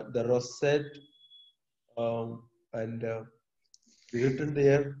 the rosette, and written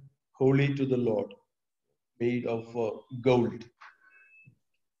there, holy to the Lord, made of gold.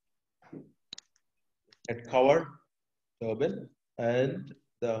 Head cover, turban, and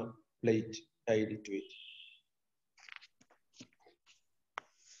the plate tied to it.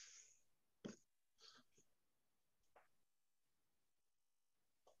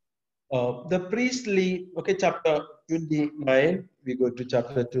 The priestly, okay, chapter 29, we go to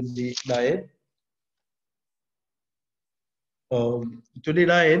chapter 29.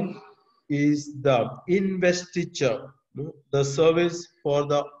 29 is the investiture, the service for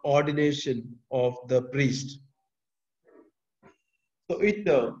the ordination of the priest. So it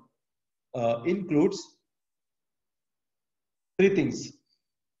includes three things.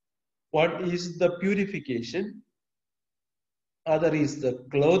 One is the purification, other is the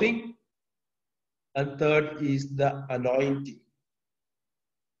clothing, and third is the anointing.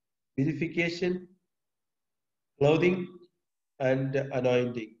 Purification, clothing, and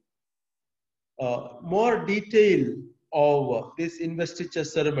anointing. More detail of this investiture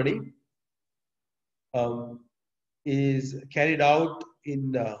ceremony is carried out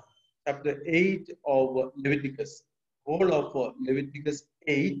in chapter 8 of Leviticus. All of Leviticus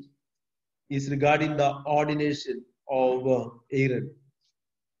 8 is regarding the ordination of Aaron.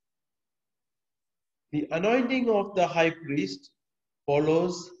 The anointing of the high priest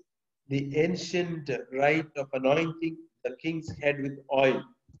follows the ancient rite of anointing the king's head with oil.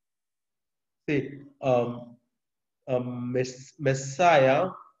 See, Messiah,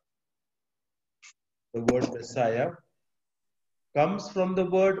 the word Messiah, comes from the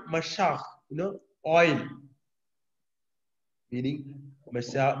word Mashach, oil, meaning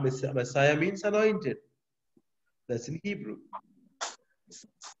Messiah means anointed. That's in Hebrew.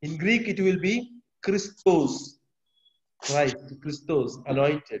 In Greek, it will be Christos, Christ, Christos,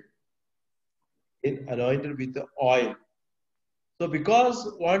 anointed, anointed with the oil. So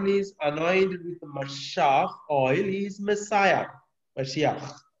because one is anointed with the Mashach oil, he is Messiah,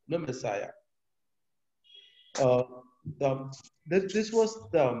 Mashiach, no Messiah. This was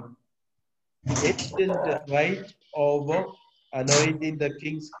the ancient rite of anointing the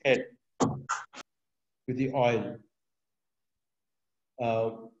king's head with the oil.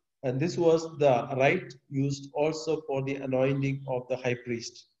 And this was the rite used also for the anointing of the high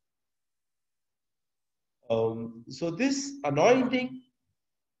priest. So this anointing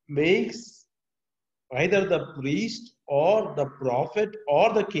makes either the priest or the prophet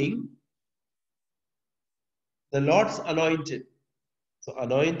or the king the Lord's anointed. So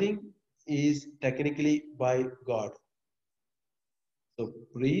anointing is technically by God. So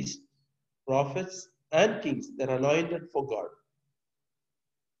priests, prophets, and kings, they're anointed for God.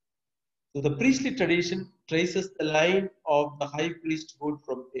 So the priestly tradition traces the line of the high priesthood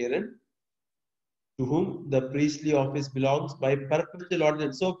from Aaron, to whom the priestly office belongs by perpetual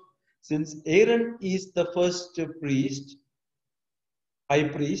ordinance. So since Aaron is the first priest, high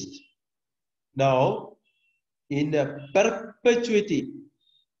priest, now in perpetuity,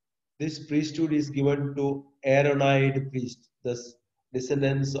 this priesthood is given to Aaronite priests, thus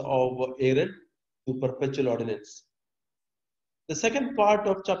descendants of Aaron, to perpetual ordinance. The second part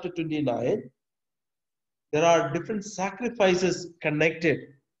of chapter 29, there are different sacrifices connected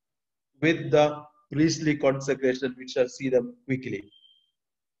with the priestly consecration. We shall see them quickly.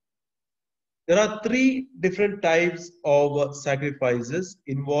 There are three different types of sacrifices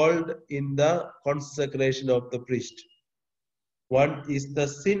involved in the consecration of the priest. One is the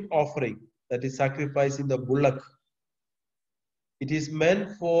sin offering, that is sacrificing the bullock. It is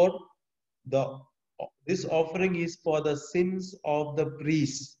meant for the, this offering is for the sins of the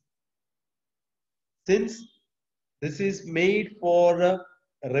priest. Since this is made for a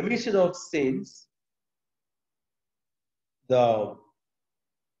remission of sins, the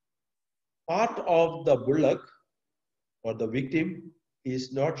part of the bullock or the victim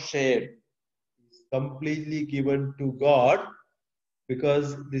is not shared. It's completely given to God,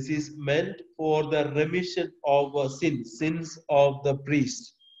 because this is meant for the remission of sins of the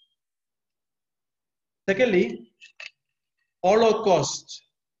priest. Secondly, Holocaust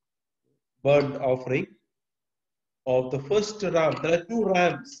burnt offering of the first ram. There are two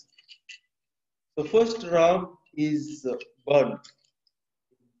rams. The first ram is burnt,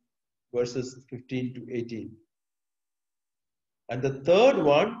 verses 15 to 18. And the third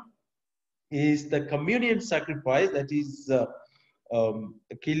one is the communion sacrifice, that is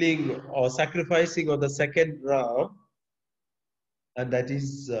killing or sacrificing of the second ram, and that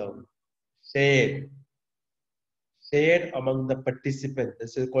is shared among the participants.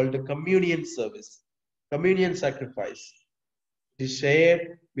 This is called a communion service, communion sacrifice. It is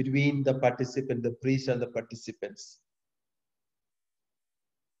shared between the participant, the priest and the participants.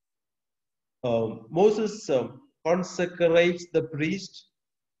 Moses consecrates the priest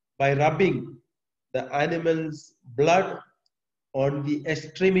by rubbing the animal's blood on the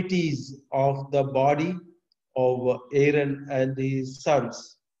extremities of the body of Aaron and his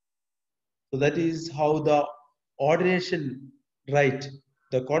sons. So that is how the ordination rite,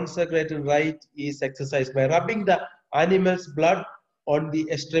 the consecrated rite is exercised by rubbing the animal's blood on the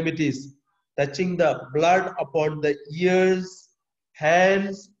extremities, touching the blood upon the ears,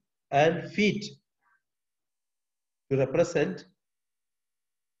 hands, and feet to represent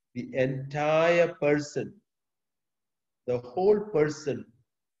the entire person. The whole person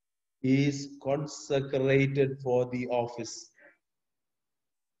is consecrated for the office.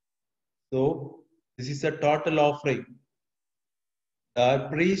 So this is a total offering. The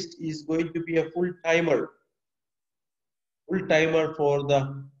priest is going to be a full-timer for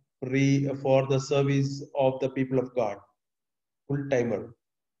the service of the people of God. Full-timer.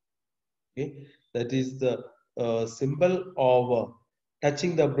 Okay, that is the symbol of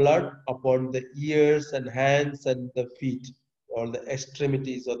touching the blood upon the ears and hands and the feet, or the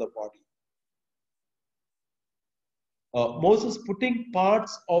extremities of the body. Moses putting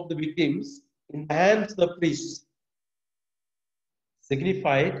parts of the victims in the hands of the priests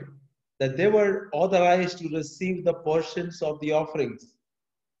signified that they were authorized to receive the portions of the offerings.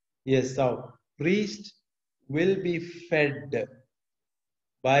 Yes, so priest will be fed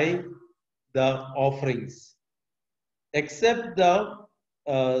by the offerings, except the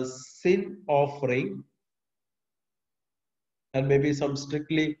sin offering, and maybe some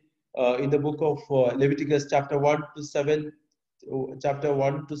strictly in the book of Leviticus chapter 1 to 7, you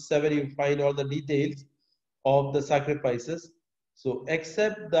find all the details of the sacrifices. So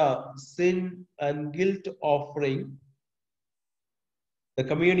except the sin and guilt offering, the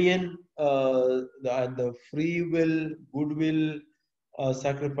communion and the free will, goodwill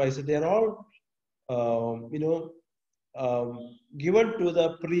sacrifices, they are all given to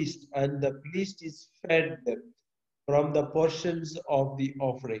the priest, and the priest is fed from the portions of the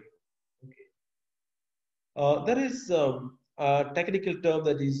offering. Okay. There is a technical term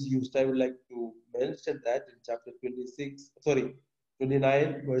that is used. I would like to mention that in chapter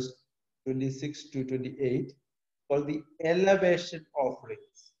 29, verse 26 to 28, called the elevation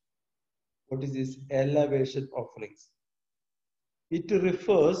offerings. What is this elevation offerings? It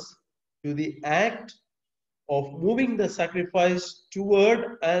refers to the act of moving the sacrifice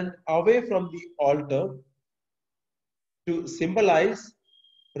toward and away from the altar to symbolize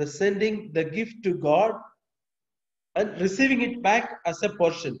presenting the gift to God and receiving it back as a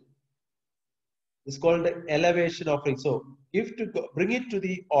portion. It's called the elevation offering. So, give to God, bring it to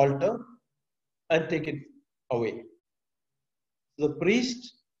the altar and take it away. The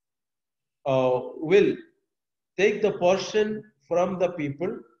priest will take the portion from the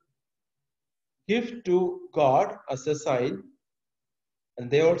people, give to God as a sign, and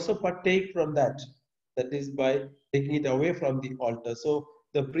they also partake from that. That is by taking it away from the altar. So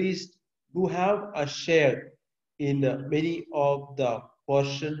the priests do have a share in many of the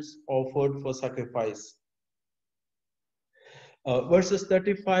portions offered for sacrifice. Verses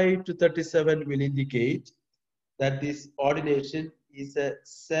 35 to 37 will indicate that this ordination is a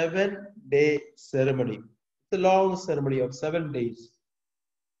 7-day ceremony. It's a long ceremony of 7 days.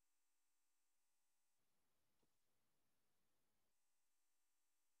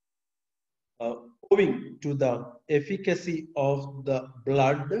 owing to the efficacy of the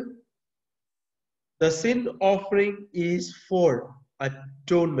blood, the sin offering is for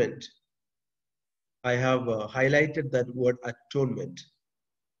atonement. I have highlighted that word atonement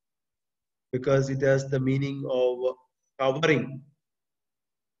because it has the meaning of covering.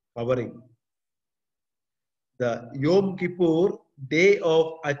 Covering. The Yom Kippur, Day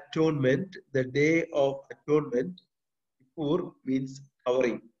of Atonement, the Day of Atonement, Kippur means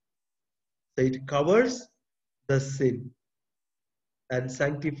covering. So it covers the sin and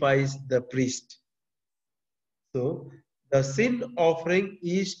sanctifies the priest. So the sin offering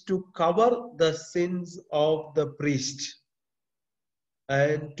is to cover the sins of the priest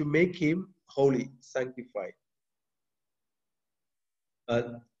and to make him holy, sanctified.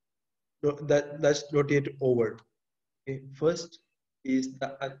 That's not yet over. Okay. First is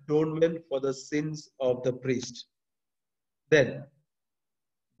the atonement for the sins of the priest. Then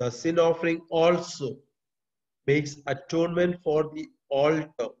the sin offering also makes atonement for the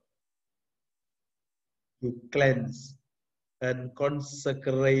altar to cleanse and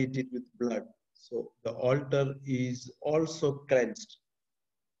consecrate it with blood. So the altar is also cleansed.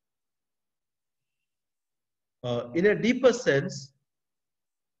 In a deeper sense,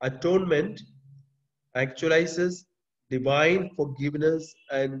 atonement actualizes divine forgiveness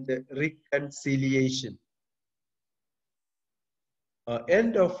and reconciliation.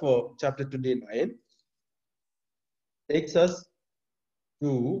 End of chapter 29 takes us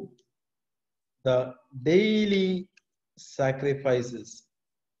to the daily sacrifices.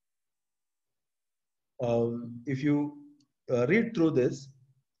 If you read through this,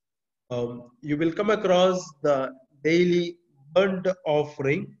 you will come across the daily burnt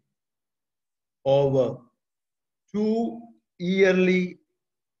offering of two yearly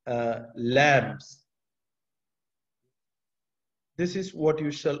lambs. This is what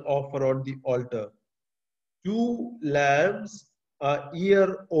you shall offer on the altar. 2 lambs a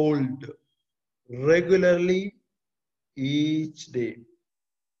year old regularly each day.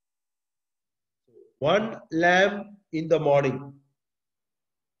 One lamb in the morning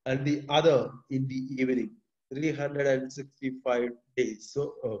and the other in the evening. 365 days.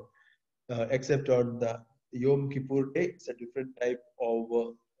 So, except on the Yom Kippur day, it's a different type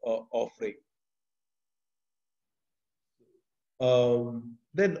of offering.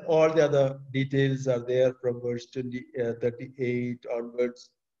 Then all the other details are there from verse 38 onwards.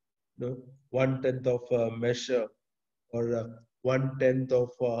 You know, 1/10 of a measure or 1/10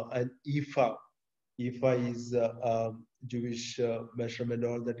 of an ephah. Ephah is Jewish measurement.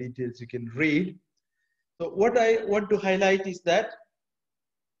 All the details you can read. So what I want to highlight is that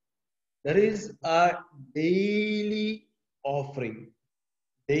there is a daily offering.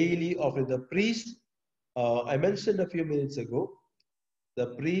 Daily offering. The priest, I mentioned a few minutes ago,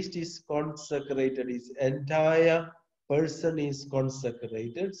 the priest is consecrated, his entire person is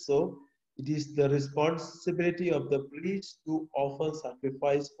consecrated. So it is the responsibility of the priest to offer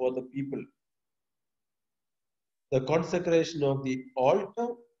sacrifice for the people. The consecration of the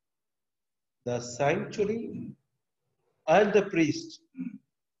altar, the sanctuary, and the priest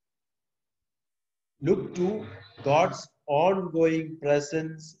look to God's ongoing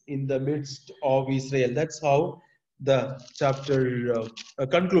presence in the midst of Israel. That's how the chapter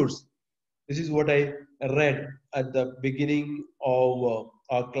concludes. This is what I read at the beginning of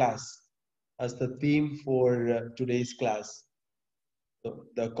our class as the theme for today's class. So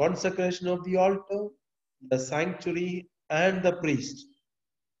the consecration of the altar, the sanctuary, and the priest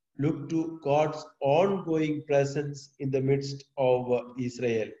look to God's ongoing presence in the midst of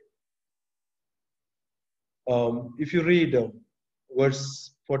Israel. If you read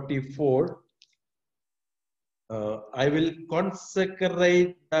verse 44, I will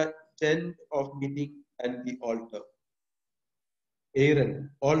consecrate the tent of meeting and the altar.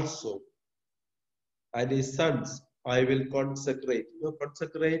 Aaron also and his sons I will consecrate. You know,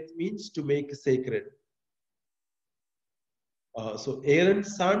 consecrate means to make sacred. So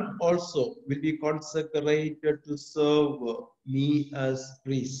Aaron's son also will be consecrated to serve me as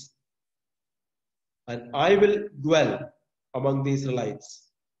priest. And I will dwell among the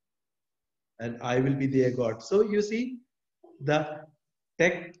Israelites. And I will be their God. So you see the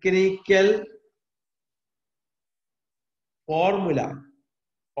technical formula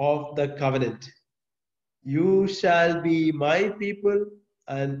of the covenant. You shall be my people,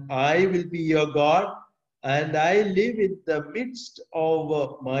 and I will be your God, and I live in the midst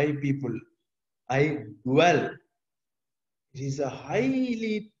of my people. I dwell. It is a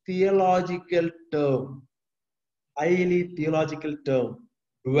highly theological term. Highly theological term.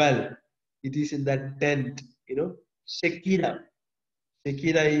 Dwell. It is in that tent, you know, Shekinah.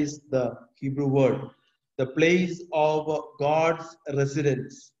 Shekinah is the Hebrew word, the place of God's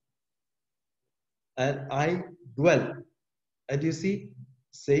residence. And I dwell. And you see,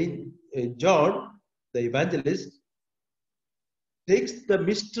 Saint John, the evangelist, takes the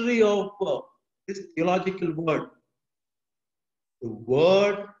mystery of this theological word. The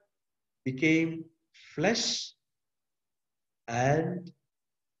word became flesh and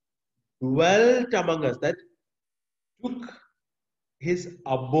dwelt among us. That took his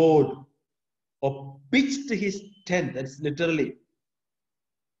abode or pitched his tent. That's literally.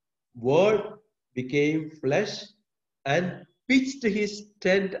 Word became flesh and pitched his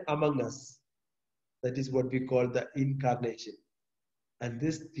tent among us. That is what we call the incarnation. And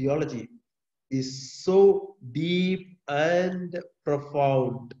this theology is so deep and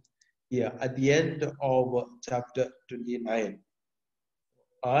profound here at the end of chapter 29.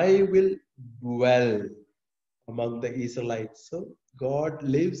 I will dwell among the Israelites. So God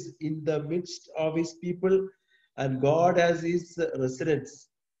lives in the midst of his people, and God has his residence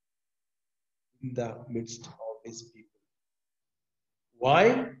in the midst of his people.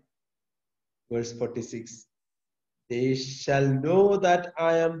 Why? Verse 46. They shall know that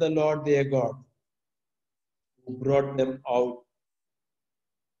I am the Lord their God, who brought them out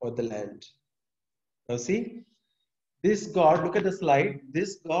of the land. Now see, this God, look at the slide,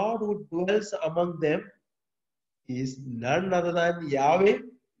 this God who dwells among them is none other than Yahweh,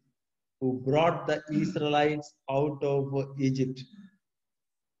 who brought the Israelites out of Egypt.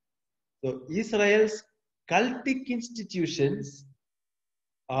 So Israel's cultic institutions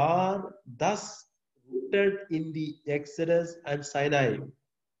are thus rooted in the Exodus and Sinai.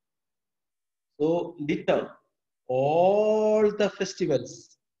 So later, all the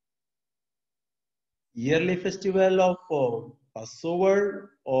festivals, yearly festival of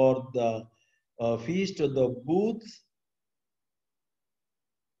Passover or the feast of the booths,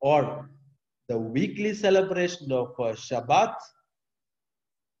 or the weekly celebration of Shabbat,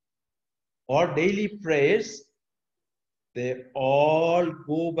 or daily prayers, they all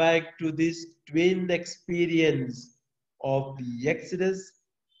go back to this twin experience of the Exodus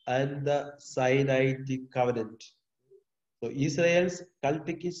and the Sinaitic covenant. So Israel's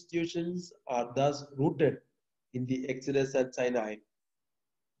cultic institutions are thus rooted in the Exodus and Sinai.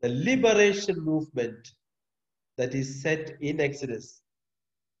 The liberation movement that is set in Exodus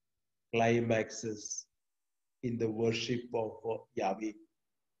climaxes in the worship of Yahweh.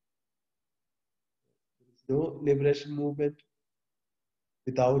 There is no liberation movement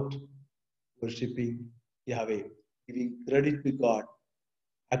without worshipping Yahweh, giving credit to God,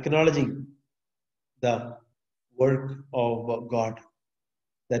 acknowledging the work of God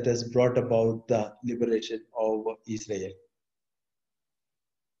that has brought about the liberation of Israel.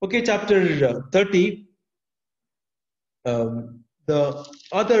 Okay, chapter 30. The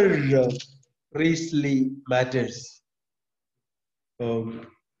other priestly matters.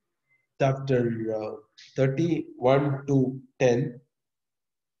 Chapter 31 to 10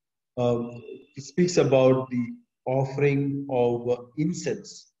 speaks about the offering of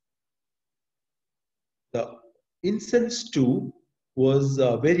incense. The incense too was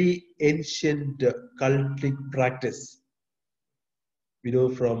a very ancient cultic practice. We know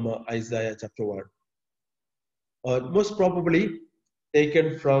from Isaiah chapter 1. Most probably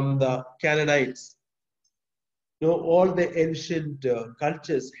taken from the Canaanites. You know, all the ancient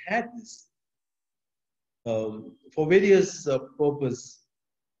cultures had this for various purposes.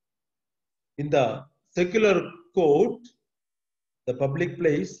 In the secular court, the public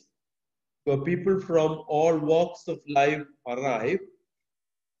place, where people from all walks of life arrive,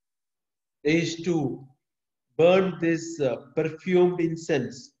 they used to burn this perfumed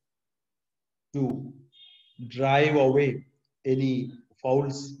incense to drive away any foul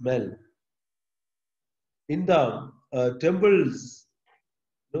smell. In the temples,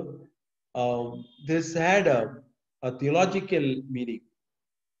 you know, this had a theological meaning.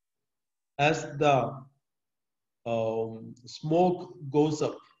 As the smoke goes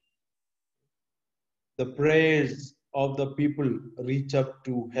up, the prayers of the people reach up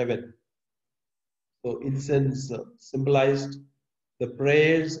to heaven. So incense symbolized the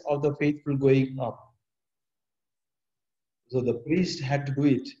prayers of the faithful going up. So the priest had to do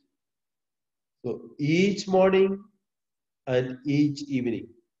it. So each morning and each evening,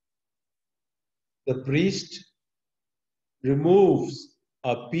 the priest removes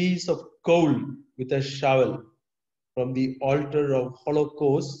a piece of coal with a shovel from the altar of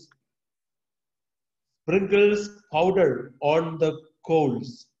holocaust, sprinkles powder on the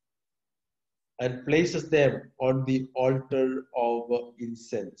coals, and places them on the altar of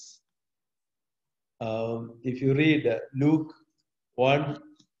incense. If you read Luke 1,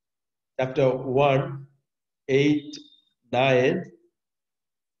 chapter 1, 8, 9.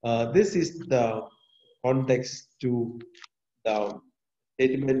 This is the context to the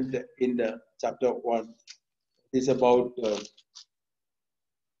statement in chapter 1. It's about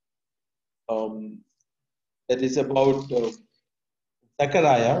that is about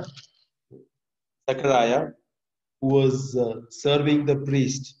Zechariah, who was serving the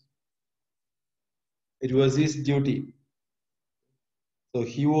priest. It was his duty. So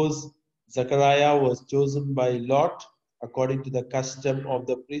Zechariah was chosen by Lot according to the custom of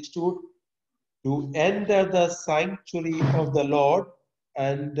the priesthood to enter the sanctuary of the Lord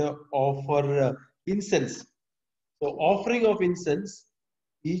and offer incense. So offering of incense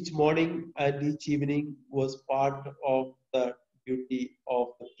each morning and each evening was part of the duty of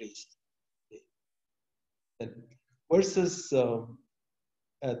the priest. And verses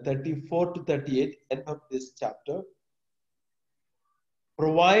 34 to 38, end of this chapter,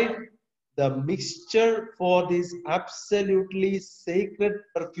 provide the mixture for this absolutely sacred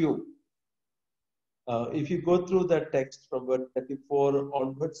perfume. If you go through the text from verse 34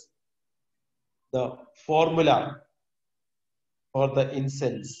 onwards, the formula for the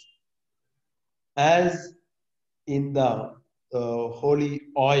incense, as in the holy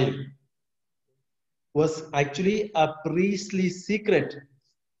oil, was actually a priestly secret.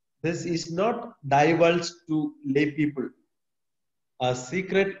 This is not divulged to lay people. A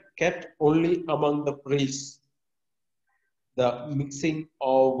secret kept only among the priests. The mixing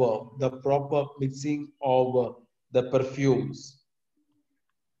of the proper mixing of the perfumes.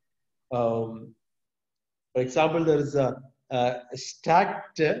 For example, there is a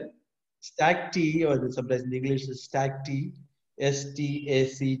stack tea, or sometimes in English stack tea,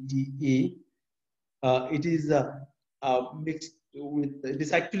 STACTE. It is mixed with. It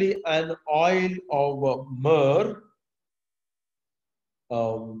is actually an oil of myrrh.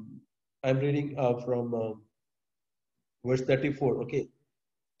 I'm reading from verse 34. Okay,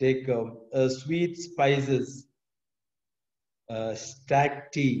 take sweet spices,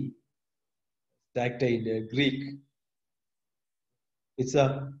 stack tea in Greek. It's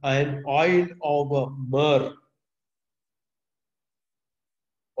an oil of myrrh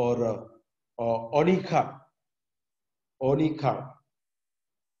or onycha.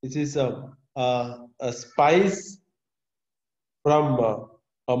 This is a spice from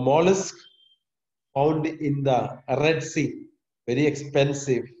a mollusk found in the Red Sea. Very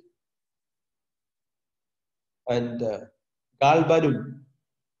expensive. And galbanum,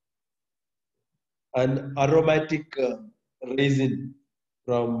 an aromatic resin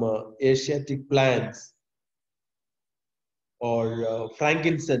from Asiatic plants, or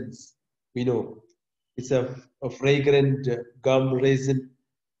frankincense, we know. It's a fragrant gum resin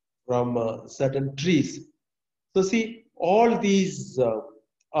from certain trees. So see, all these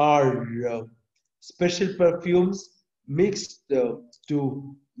are special perfumes mixed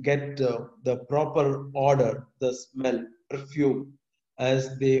to get the proper odor, the smell, perfume,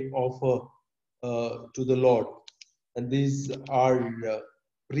 as they offer to the Lord. And these are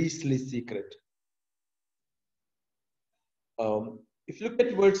priestly secret. If you look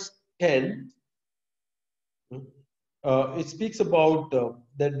at verse 10, it speaks about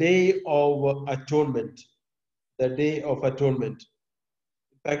the day of atonement. The day of atonement.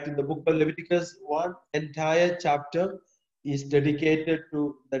 In fact, in the book of Leviticus, one entire chapter is dedicated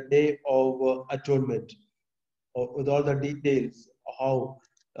to the day of atonement, with all the details how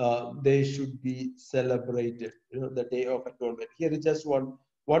they should be celebrated. The day of atonement. Here is just one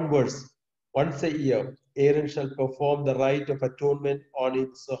verse. Once a year, Aaron shall perform the rite of atonement on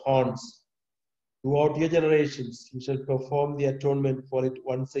its horns. Throughout your generations, you shall perform the atonement for it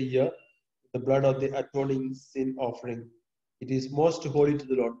once a year, the blood of the atoning sin offering. It is most holy to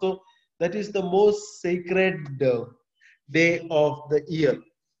the Lord. So that is the most sacred day of the year,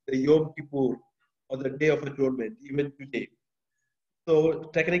 the Yom Kippur, or the Day of Atonement, even today. So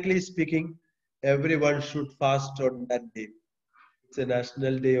technically speaking, everyone should fast on that day. It's a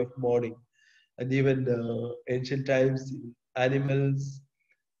national day of mourning. And even ancient times, animals,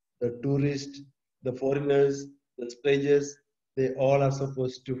 the tourists, the foreigners, the strangers, they all are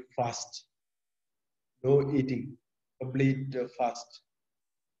supposed to fast. No eating, complete fast.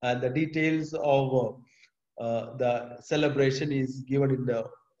 And the details of the celebration is given in the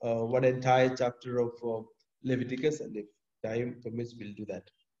one entire chapter of Leviticus, and if time permits, we'll do that.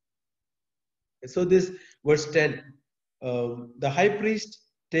 So this verse 10, the high priest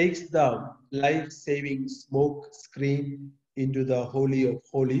takes the life-saving smoke screen into the Holy of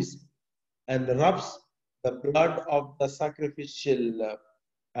Holies and rubs the blood of the sacrificial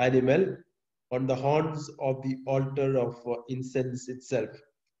animal on the horns of the altar of incense itself.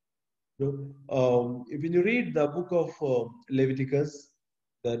 When you read the book of Leviticus,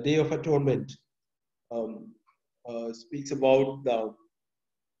 the Day of Atonement speaks about the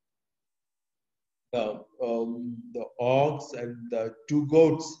ox and the two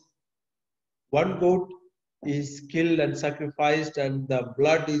goats. One goat is killed and sacrificed, and the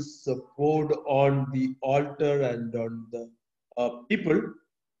blood is poured on the altar and on the people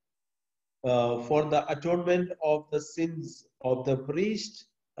for the atonement of the sins of the priest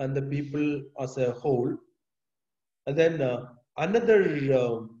and the people as a whole. And then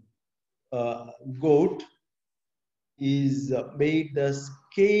another goat is made the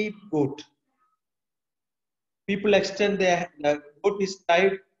scapegoat. People extend the goat is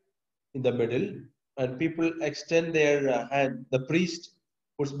tied in the middle, and people extend their hand. The priest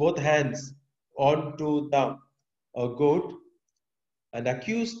puts both hands onto the goat and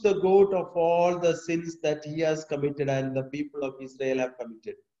accuse the goat of all the sins that he has committed and the people of Israel have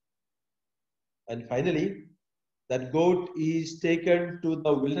committed. And finally, that goat is taken to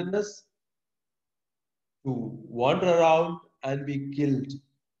the wilderness to wander around and be killed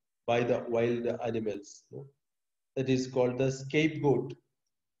by the wild animals. That is called the scapegoat,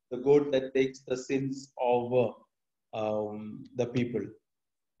 the goat that takes the sins of the people.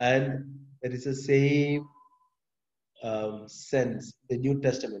 And there is the same sense, the New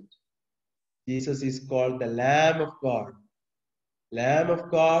Testament. Jesus is called the Lamb of God. Lamb of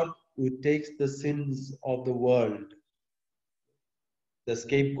God who takes the sins of the world. The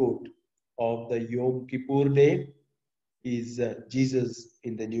scapegoat of the Yom Kippur Day is Jesus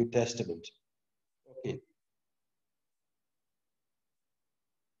in the New Testament. Okay.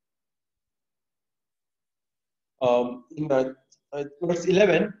 In verse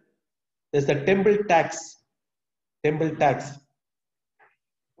 11, there's the temple tax. Temple tax.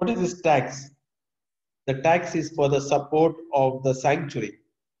 What is this tax? The tax is for the support of the sanctuary,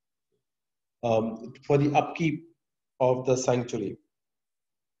 for the upkeep of the sanctuary.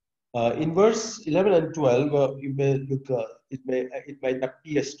 In verse 11 and 12, you may look. It might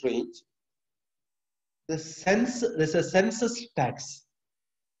appear strange. There's a census tax.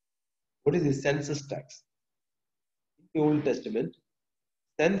 What is the census tax? In the Old Testament,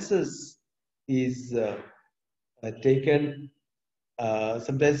 census is taken,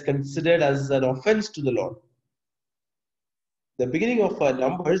 sometimes considered as an offense to the Lord. The beginning of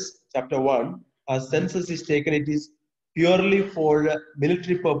Numbers chapter 1, a census is taken. It is purely for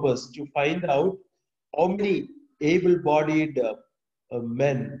military purpose, to find out how many able-bodied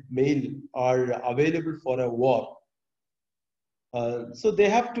men, male, are available for a war. So they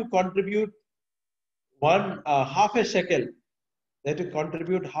have to contribute half a shekel. They have to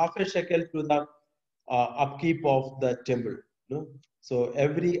contribute half a shekel to the upkeep of the temple. No? So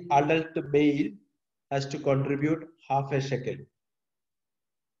every adult male has to contribute half a shekel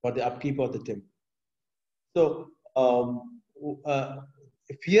for the upkeep of the temple. So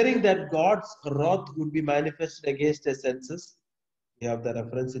fearing that God's wrath would be manifested against a census, we have the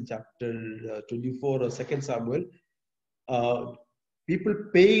reference in chapter 24 or 2 Samuel. People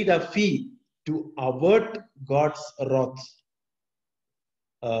paid a fee to avert God's wrath.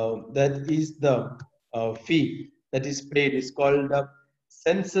 That is the fee that is paid. It's called a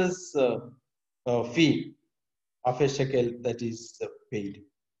census fee of a shekel that is paid.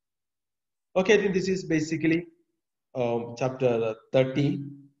 Okay, I think this is basically chapter 30.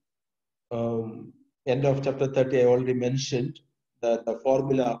 End of chapter 30, I already mentioned the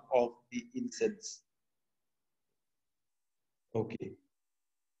formula of the incense. Okay.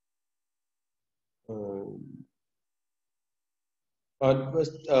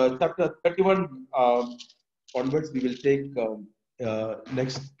 Chapter 31 onwards, we will take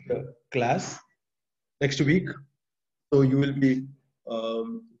next class next week. So you will be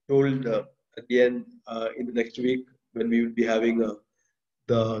told at the end in the next week when we will be having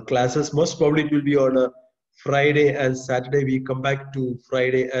the classes. Most probably it will be on a Friday and Saturday. We come back to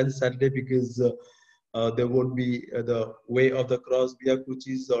Friday and Saturday because there won't be the Way of the Cross Via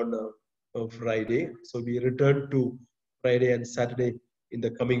Crucis on Friday. So we return to Friday and Saturday in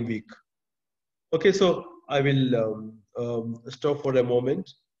the coming week. Okay, so I will stop for a moment.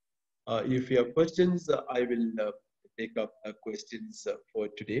 If you have questions, I will take up questions for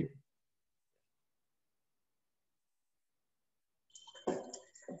today.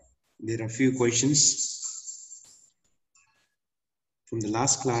 There are a few questions from the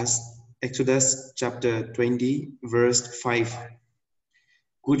last class, Exodus chapter 20, verse 5.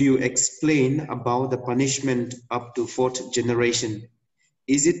 Could you explain about the punishment up to 4th generation?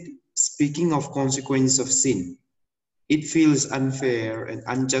 Is it speaking of consequence of sin? It feels unfair and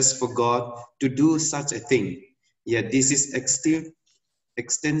unjust for God to do such a thing, yet this is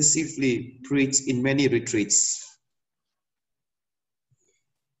extensively preached in many retreats.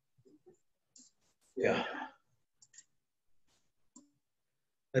 Yeah,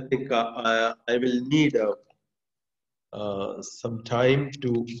 I think I will need some time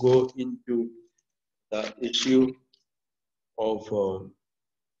to go into the issue of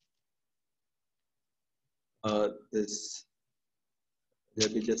this.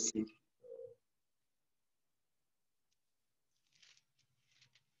 Let me just see.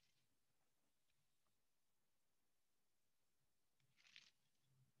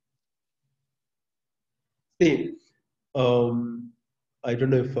 See, I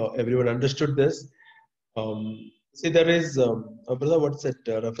don't know if everyone understood this. See, there is, brother, what's that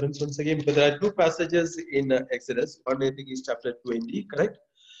reference once again? Because there are two passages in Exodus. One, I think, is chapter 20, correct?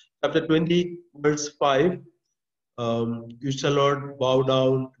 Chapter 20, verse 5. You shall not bow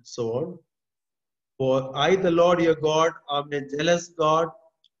down, and so on. For I, the Lord your God, am a jealous God,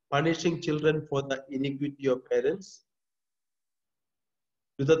 punishing children for the iniquity of parents,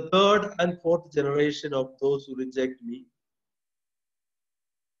 to the third and fourth generation of those who reject me.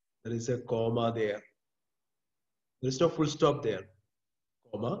 There is a comma there. There is no full stop there,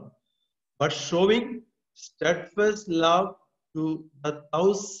 comma. But showing steadfast love to the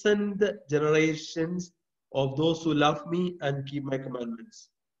thousand generations of those who love me and keep my commandments.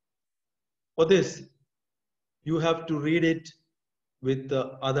 For this, you have to read it with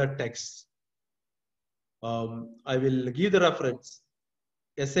the other texts. I will give the reference.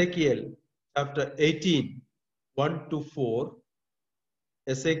 Ezekiel chapter 18, 1 to 4.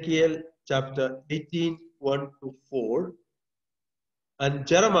 Ezekiel chapter 18, 1 to 4. And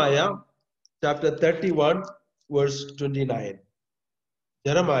Jeremiah chapter 31, verse 29.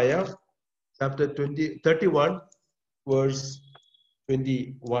 Jeremiah chapter 31, verse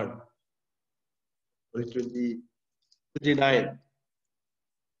 21. 29.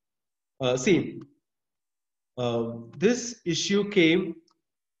 See, this issue came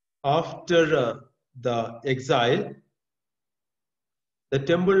after the exile. The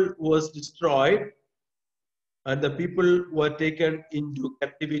temple was destroyed and the people were taken into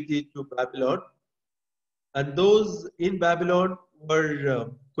captivity to Babylon. And those in Babylon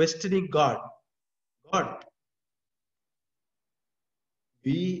were questioning God. God,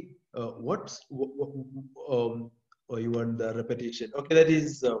 we, oh, you want the repetition? Okay, that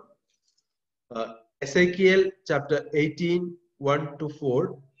is Ezekiel chapter 18, 1 to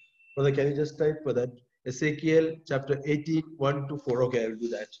 4. Brother, can you just type for that? Ezekiel chapter 18, 1 to 4. Okay, I will do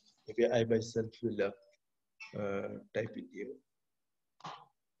that. Maybe I myself will type it here.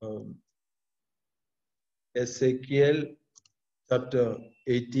 Ezekiel chapter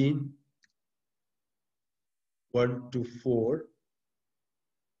 18, 1 to 4.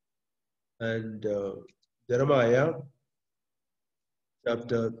 And Jeremiah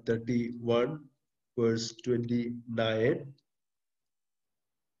chapter 31, verse 29.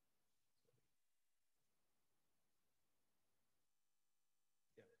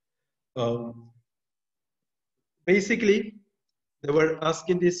 Basically, they were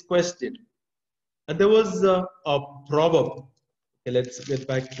asking this question. And there was a proverb. Okay, let's get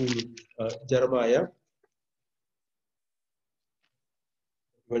back to Jeremiah.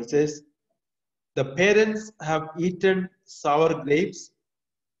 It says, the parents have eaten sour grapes,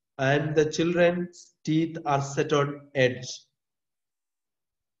 and the children's teeth are set on edge.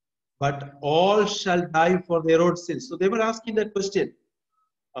 But all shall die for their own sins. So they were asking that question.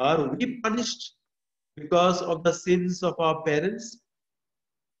 Are we punished because of the sins of our parents?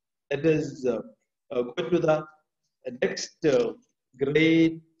 That is go to the next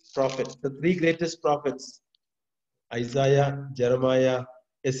great prophet, the three greatest prophets, Isaiah, Jeremiah,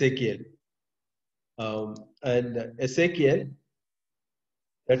 Ezekiel. And Ezekiel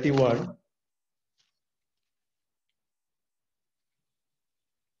 31.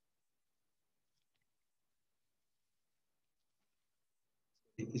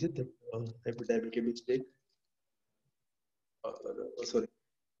 Is it that? I became a mistake. Oh, sorry.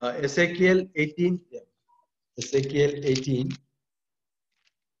 Ezekiel 18. Yeah. Ezekiel 18.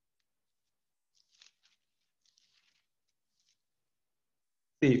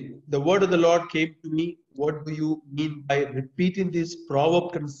 See, the word of the Lord came to me. What do you mean by repeating this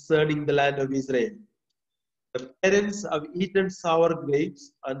proverb concerning the land of Israel? The parents have eaten sour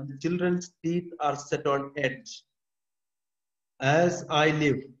grapes, and the children's teeth are set on edge. As I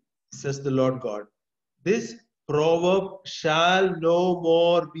live, says the Lord God, this proverb shall no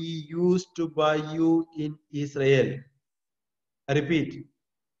more be used by you in Israel. I repeat,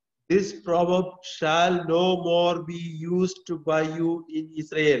 this proverb shall no more be used by you in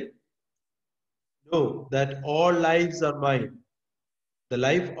Israel. Know that all lives are mine. The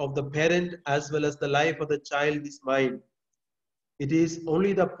life of the parent as well as the life of the child is mine. It is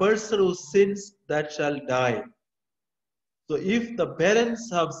only the person who sins that shall die. So if the parents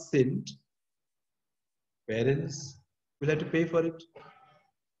have sinned, parents will have to pay for it.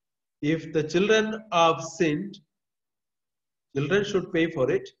 If the children have sinned, children should pay for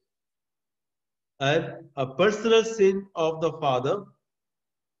it. And a personal sin of the father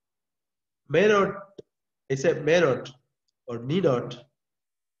may not, I said may not or need not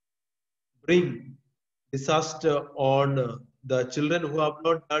bring disaster on the children who have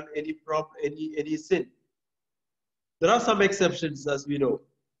not done any sin. There are some exceptions, as we know.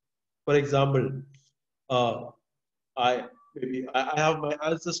 For example, uh, I have my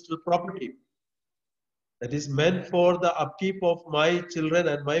ancestral property that is meant for the upkeep of my children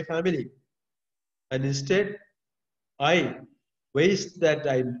and my family, and instead I waste that,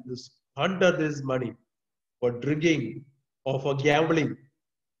 I squander this money for drinking or for gambling,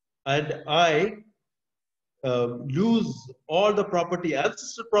 and I lose all the property,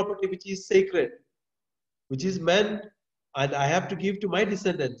 ancestral property, which is sacred, which is meant, and I have to give to my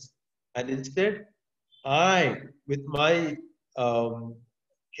descendants. And instead, I, with my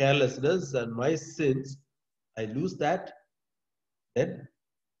carelessness and my sins, I lose that. Then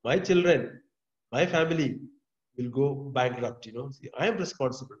my children, my family will go bankrupt. You know, see, I am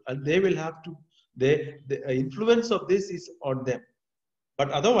responsible, and they will have to. The influence of this is on them.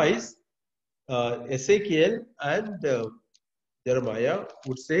 But otherwise, Ezekiel and Jeremiah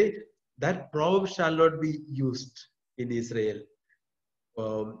would say that proverb shall not be used in Israel.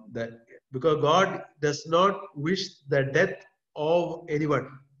 That because God does not wish the death of anyone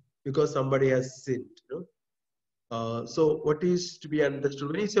because somebody has sinned. You know? So what is to be understood?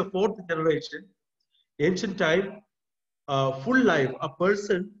 When you say fourth generation, ancient time, full life, a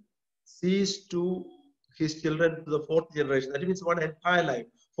person sees to his children to the fourth generation. That means one entire life.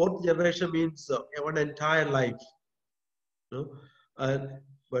 Fourth generation means one entire life. You know? And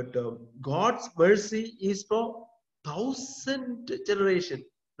but God's mercy is for 1,000 generation,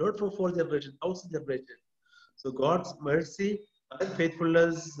 not for 4 generation, 1,000 generation. So God's mercy and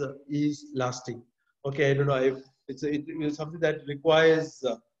faithfulness is lasting. Okay, I don't know if it is something that requires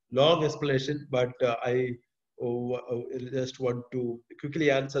long explanation, but I just want to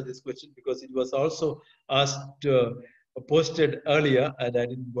quickly answer this question because it was also asked, posted earlier, and I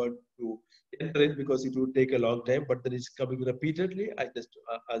didn't want to enter it because it would take a long time, but then it's coming repeatedly. I just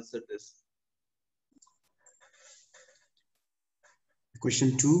answered this.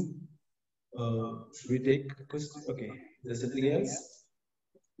 Question 2. Should we take a question? Okay. There's something else?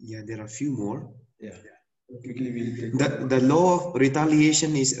 Yeah, there are a few more. Yeah. Quickly we'll take the law of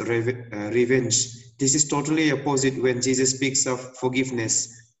retaliation is revenge. This is totally opposite when Jesus speaks of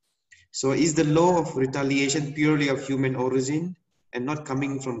forgiveness. So is the law of retaliation purely of human origin and not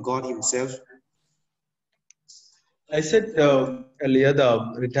coming from God himself? I said earlier,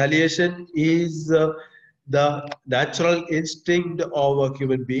 the retaliation is the natural instinct of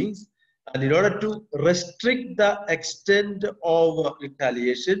human beings, and in order to restrict the extent of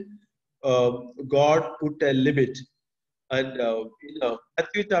retaliation, God put a limit. And in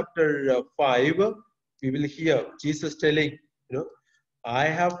Matthew chapter 5, we will hear Jesus telling, you know, I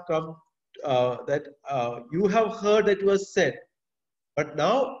have come that you have heard that it was said, but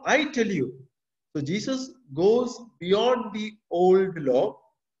now I tell you. So Jesus goes beyond the old law,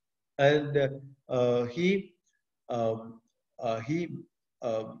 and um, he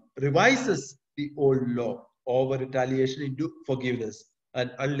revises the old law over retaliation into forgiveness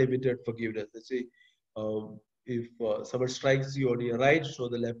and unlimited forgiveness. Let's say if someone strikes you on your right, show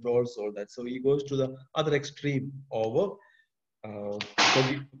the left also. That so he goes to the other extreme over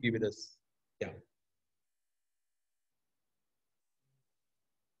forgiveness. Yeah.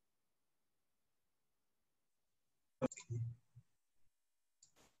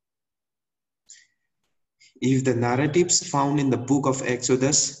 If the narratives found in the book of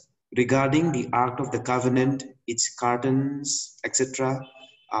Exodus regarding the Ark of the Covenant, its curtains, etc.,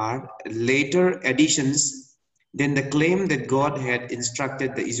 are later additions, then the claim that God had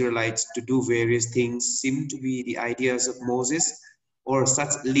instructed the Israelites to do various things seem to be the ideas of Moses or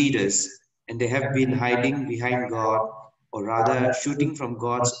such leaders, and they have been hiding behind God, or rather shooting from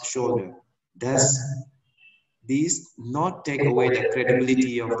God's shoulder. Does these not take away the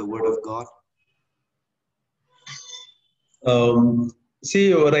credibility of the Word of God?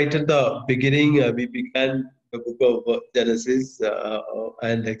 See, right at the beginning, we began the book of Genesis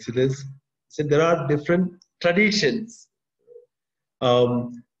and Exodus. So there are different traditions.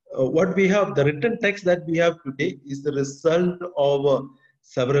 what we have, the written text that we have today, is the result of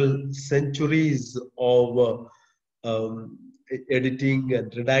several centuries of editing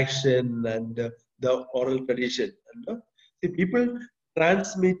and redaction and the oral tradition. And see, people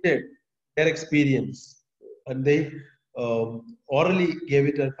transmitted their experience and they orally gave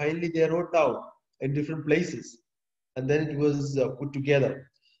it, and finally they wrote down in different places, and then it was put together.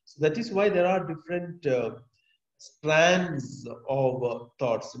 So that is why there are different strands of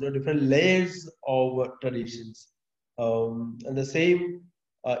thoughts, different layers of traditions, and the same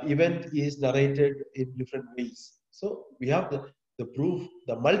event is narrated in different ways. So we have the proof,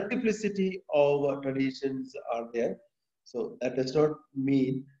 the multiplicity of traditions are there. So that does not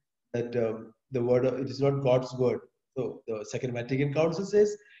mean that the word it is not God's word. So the Second Vatican Council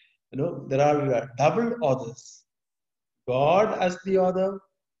says, there are double authors: God as the author,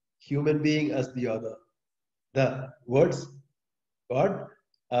 human being as the author. The words God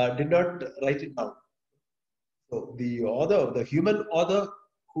did not write it down. So the author, the human author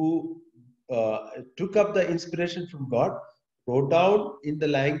who took up the inspiration from God, wrote down in the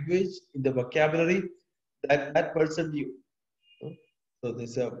language, in the vocabulary that that person knew. So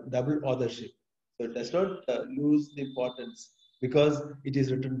there's a double authorship. So it does not lose the importance because it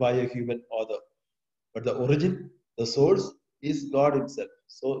is written by a human author. But the origin, the source is God Himself.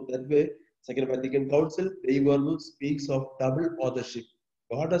 So that way, Second Vatican Council, Dei Verbum speaks of double authorship.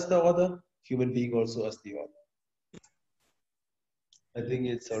 God as the author, human being also as the author. I think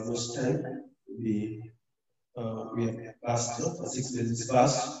it's almost time. We we have passed, 6 minutes is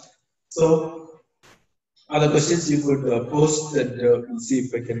passed. So other questions you could post, and we'll see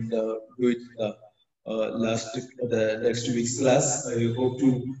if I can do it the next week's class. I hope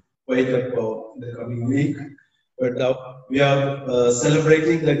to wake up in the coming week. But now we are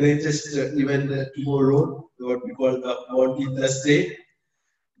celebrating the greatest event tomorrow, what we call the Maundy Thursday,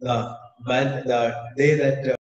 the day that